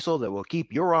on a diesel that will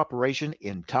keep your operation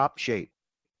in top shape.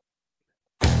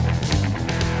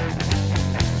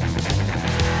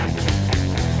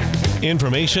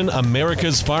 Information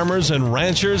America's farmers and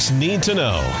ranchers need to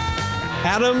know.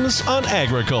 Adams on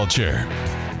Agriculture.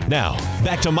 Now,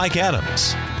 back to Mike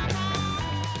Adams.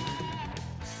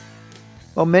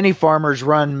 Well, many farmers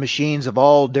run machines of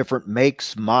all different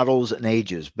makes, models, and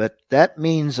ages, but that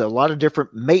means a lot of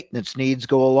different maintenance needs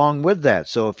go along with that.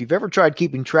 So if you've ever tried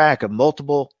keeping track of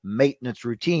multiple maintenance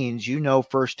routines, you know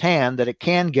firsthand that it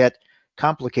can get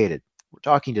complicated. We're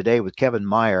talking today with Kevin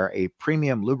Meyer, a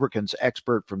premium lubricants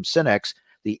expert from Cenex,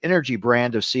 the energy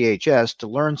brand of CHS, to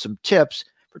learn some tips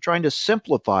for trying to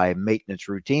simplify maintenance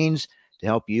routines to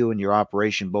help you and your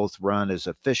operation both run as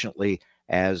efficiently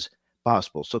as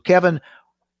possible. So, Kevin,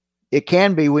 it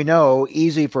can be, we know,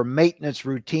 easy for maintenance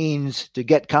routines to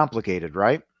get complicated,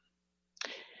 right?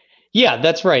 Yeah,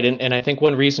 that's right. And I think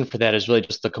one reason for that is really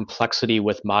just the complexity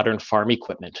with modern farm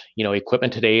equipment.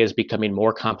 Equipment today is becoming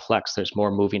more complex. There's more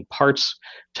moving parts,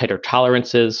 tighter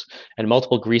tolerances, and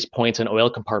multiple grease points and oil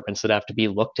compartments that have to be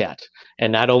looked at.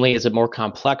 And not only is it more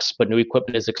complex, but new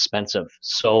equipment is expensive.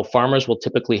 So farmers will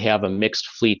typically have a mixed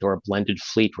fleet or a blended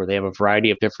fleet where they have a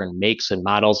variety of different makes and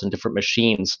models and different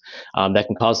machines that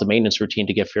can cause the maintenance routine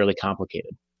to get fairly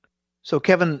complicated. So,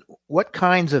 Kevin, what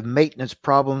kinds of maintenance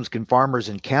problems can farmers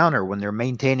encounter when they're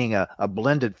maintaining a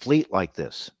blended fleet like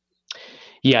this?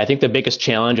 Yeah, I think the biggest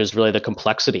challenge is really the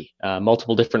complexity.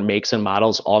 Multiple different makes and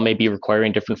models all may be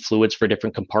requiring different fluids for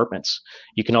different compartments.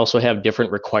 You can also have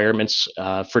different requirements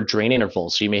for drain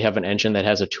intervals. So you may have an engine that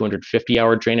has a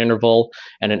 250-hour drain interval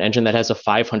and an engine that has a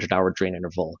 500-hour drain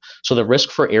interval. So the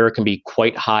risk for error can be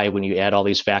quite high when you add all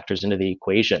these factors into the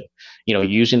equation.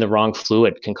 Using the wrong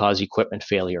fluid can cause equipment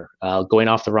failure. Going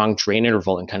off the wrong drain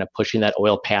interval and kind of pushing that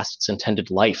oil past its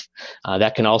intended life,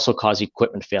 that can also cause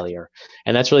equipment failure.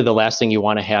 And that's really the last thing you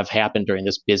want to have happen during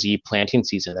this busy planting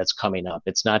season that's coming up.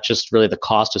 It's not just really the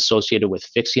cost associated with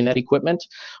fixing that equipment,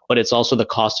 but it's also the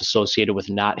cost associated with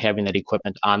not having that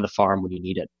equipment on the farm when you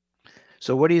need it.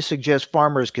 So what do you suggest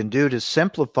farmers can do to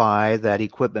simplify that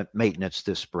equipment maintenance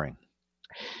this spring?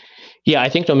 Yeah, I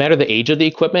think no matter the age of the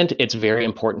equipment, it's very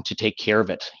important to take care of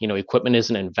it. Equipment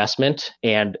is an investment,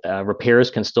 and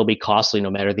repairs can still be costly no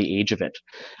matter the age of it.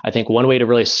 I think one way to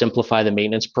really simplify the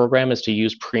maintenance program is to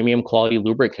use premium quality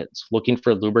lubricants, looking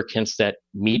for lubricants that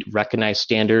meet recognized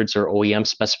standards or OEM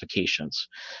specifications.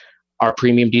 Our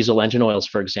premium diesel engine oils,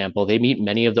 for example, they meet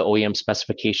many of the OEM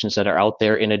specifications that are out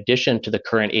there in addition to the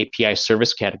current API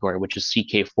service category, which is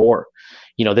CK4.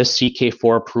 This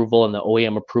CK4 approval and the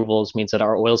OEM approvals means that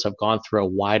our oils have gone through a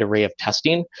wide array of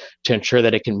testing to ensure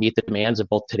that it can meet the demands of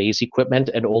both today's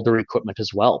equipment and older equipment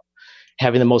as well.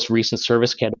 Having the most recent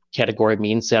service category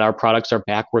means that our products are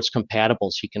backwards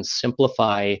compatible, so you can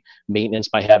simplify maintenance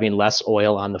by having less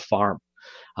oil on the farm.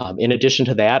 In addition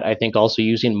to that, I think also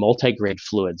using multi-grade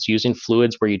fluids, using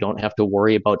fluids where you don't have to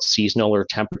worry about seasonal or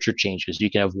temperature changes.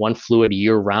 You can have one fluid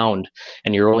year round,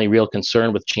 and your only real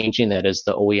concern with changing that is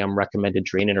the OEM recommended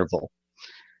drain interval.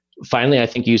 Finally, I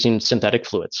think using synthetic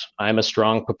fluids. I'm a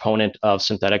strong proponent of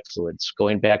synthetic fluids.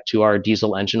 Going back to our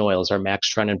diesel engine oils, our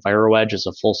Maxtron EnviroEdge is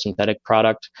a full synthetic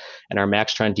product, and our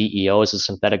Maxtron DEO is a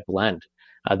synthetic blend.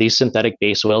 These synthetic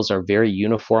base oils are very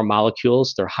uniform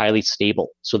molecules. They're highly stable.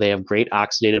 So they have great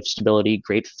oxidative stability,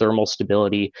 great thermal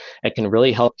stability. It can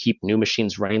really help keep new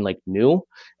machines running like new,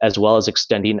 as well as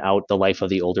extending out the life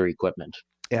of the older equipment.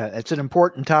 Yeah, it's an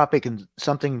important topic and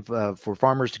something for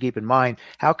farmers to keep in mind.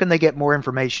 How can they get more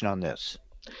information on this?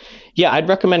 Yeah, I'd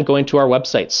recommend going to our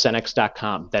website,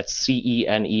 cenex.com. That's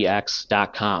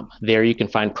CENEX.com. There you can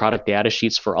find product data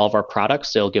sheets for all of our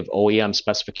products. They'll give OEM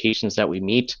specifications that we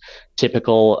meet,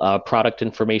 typical product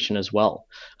information as well.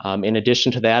 In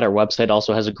addition to that, our website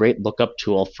also has a great lookup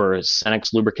tool for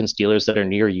Cenex lubricants dealers that are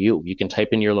near you. You can type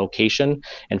in your location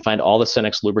and find all the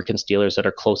Cenex lubricants dealers that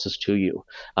are closest to you.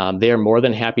 They are more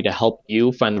than happy to help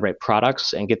you find the right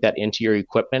products and get that into your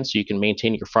equipment so you can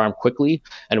maintain your farm quickly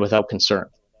and without concern.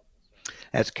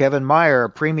 That's Kevin Meyer, a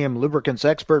premium lubricants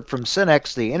expert from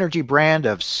Cenex, the energy brand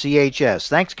of CHS.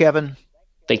 Thanks, Kevin.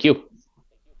 Thank you.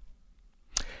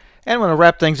 And I want to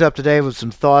wrap things up today with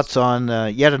some thoughts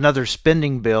on yet another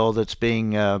spending bill that's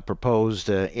being proposed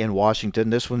in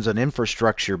Washington. This one's an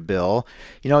infrastructure bill.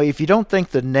 If you don't think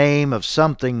the name of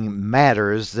something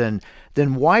matters, then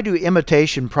why do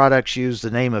imitation products use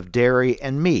the name of dairy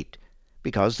and meat?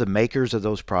 Because the makers of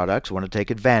those products want to take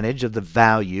advantage of the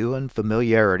value and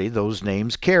familiarity those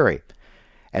names carry.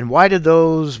 And why did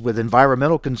those with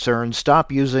environmental concerns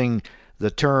stop using the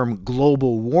term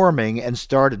global warming and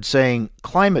started saying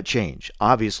climate change?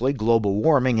 Obviously, global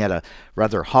warming had a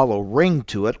rather hollow ring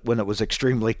to it when it was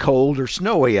extremely cold or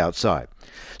snowy outside.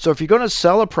 So if you're going to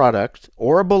sell a product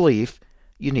or a belief,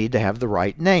 you need to have the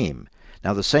right name.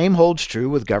 Now, the same holds true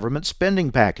with government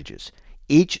spending packages.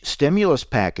 Each stimulus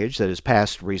package that has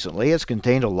passed recently has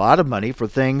contained a lot of money for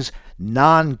things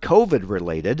non-COVID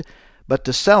related, but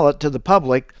to sell it to the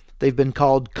public, they've been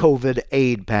called COVID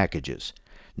aid packages.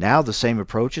 Now the same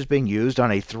approach is being used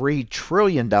on a $3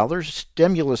 trillion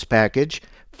stimulus package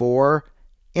for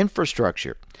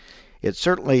infrastructure. It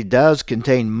certainly does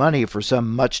contain money for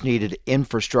some much-needed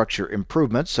infrastructure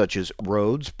improvements such as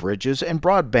roads, bridges, and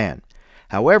broadband.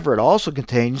 However, it also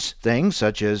contains things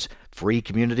such as free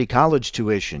community college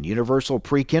tuition, universal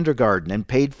pre-kindergarten, and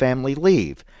paid family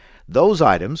leave. Those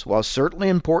items, while certainly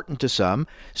important to some,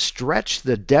 stretch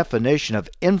the definition of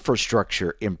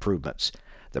infrastructure improvements.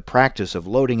 The practice of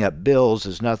loading up bills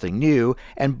is nothing new,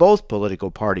 and both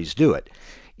political parties do it.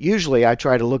 Usually I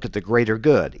try to look at the greater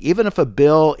good. Even if a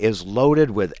bill is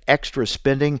loaded with extra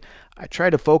spending, I try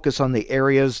to focus on the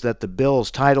areas that the bill's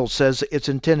title says it's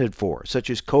intended for, such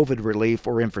as COVID relief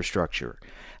or infrastructure.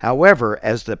 However,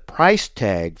 as the price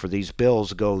tag for these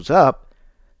bills goes up,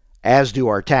 as do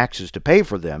our taxes to pay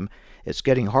for them, it's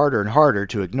getting harder and harder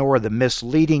to ignore the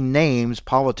misleading names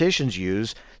politicians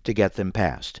use to get them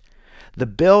passed. The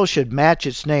bill should match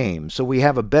its name so we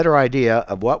have a better idea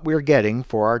of what we're getting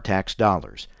for our tax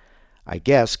dollars. I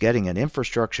guess getting an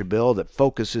infrastructure bill that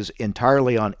focuses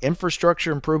entirely on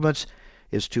infrastructure improvements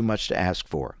is too much to ask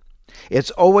for.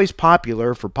 It's always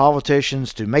popular for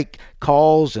politicians to make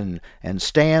calls and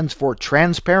stands for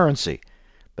transparency.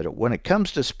 But when it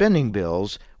comes to spending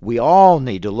bills, we all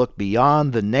need to look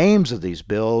beyond the names of these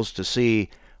bills to see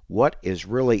what is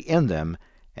really in them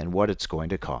and what it's going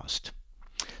to cost.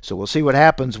 So we'll see what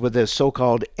happens with this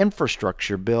so-called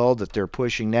infrastructure bill that they're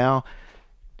pushing now.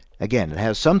 Again, it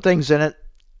has some things in it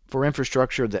for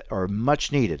infrastructure that are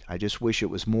much needed. I just wish it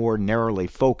was more narrowly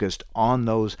focused on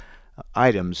those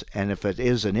items. And if it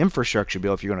is an infrastructure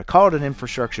bill, if you're going to call it an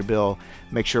infrastructure bill,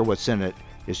 make sure what's in it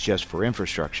is just for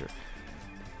infrastructure.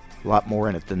 A lot more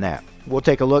in it than that. We'll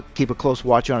take a look, keep a close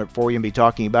watch on it for you, and be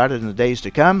talking about it in the days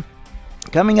to come.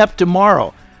 Coming up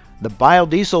tomorrow, the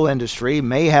biodiesel industry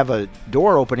may have a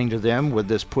door opening to them with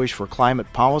this push for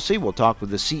climate policy. We'll talk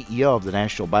with the CEO of the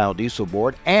National Biodiesel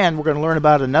Board, and we're going to learn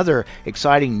about another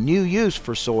exciting new use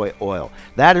for soy oil.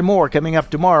 That and more coming up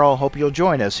tomorrow. Hope you'll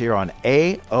join us here on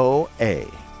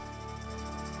AOA.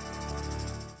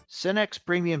 Cenex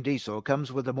Premium Diesel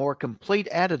comes with a more complete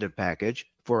additive package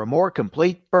for a more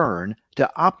complete burn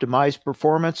to optimize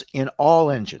performance in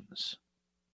all engines.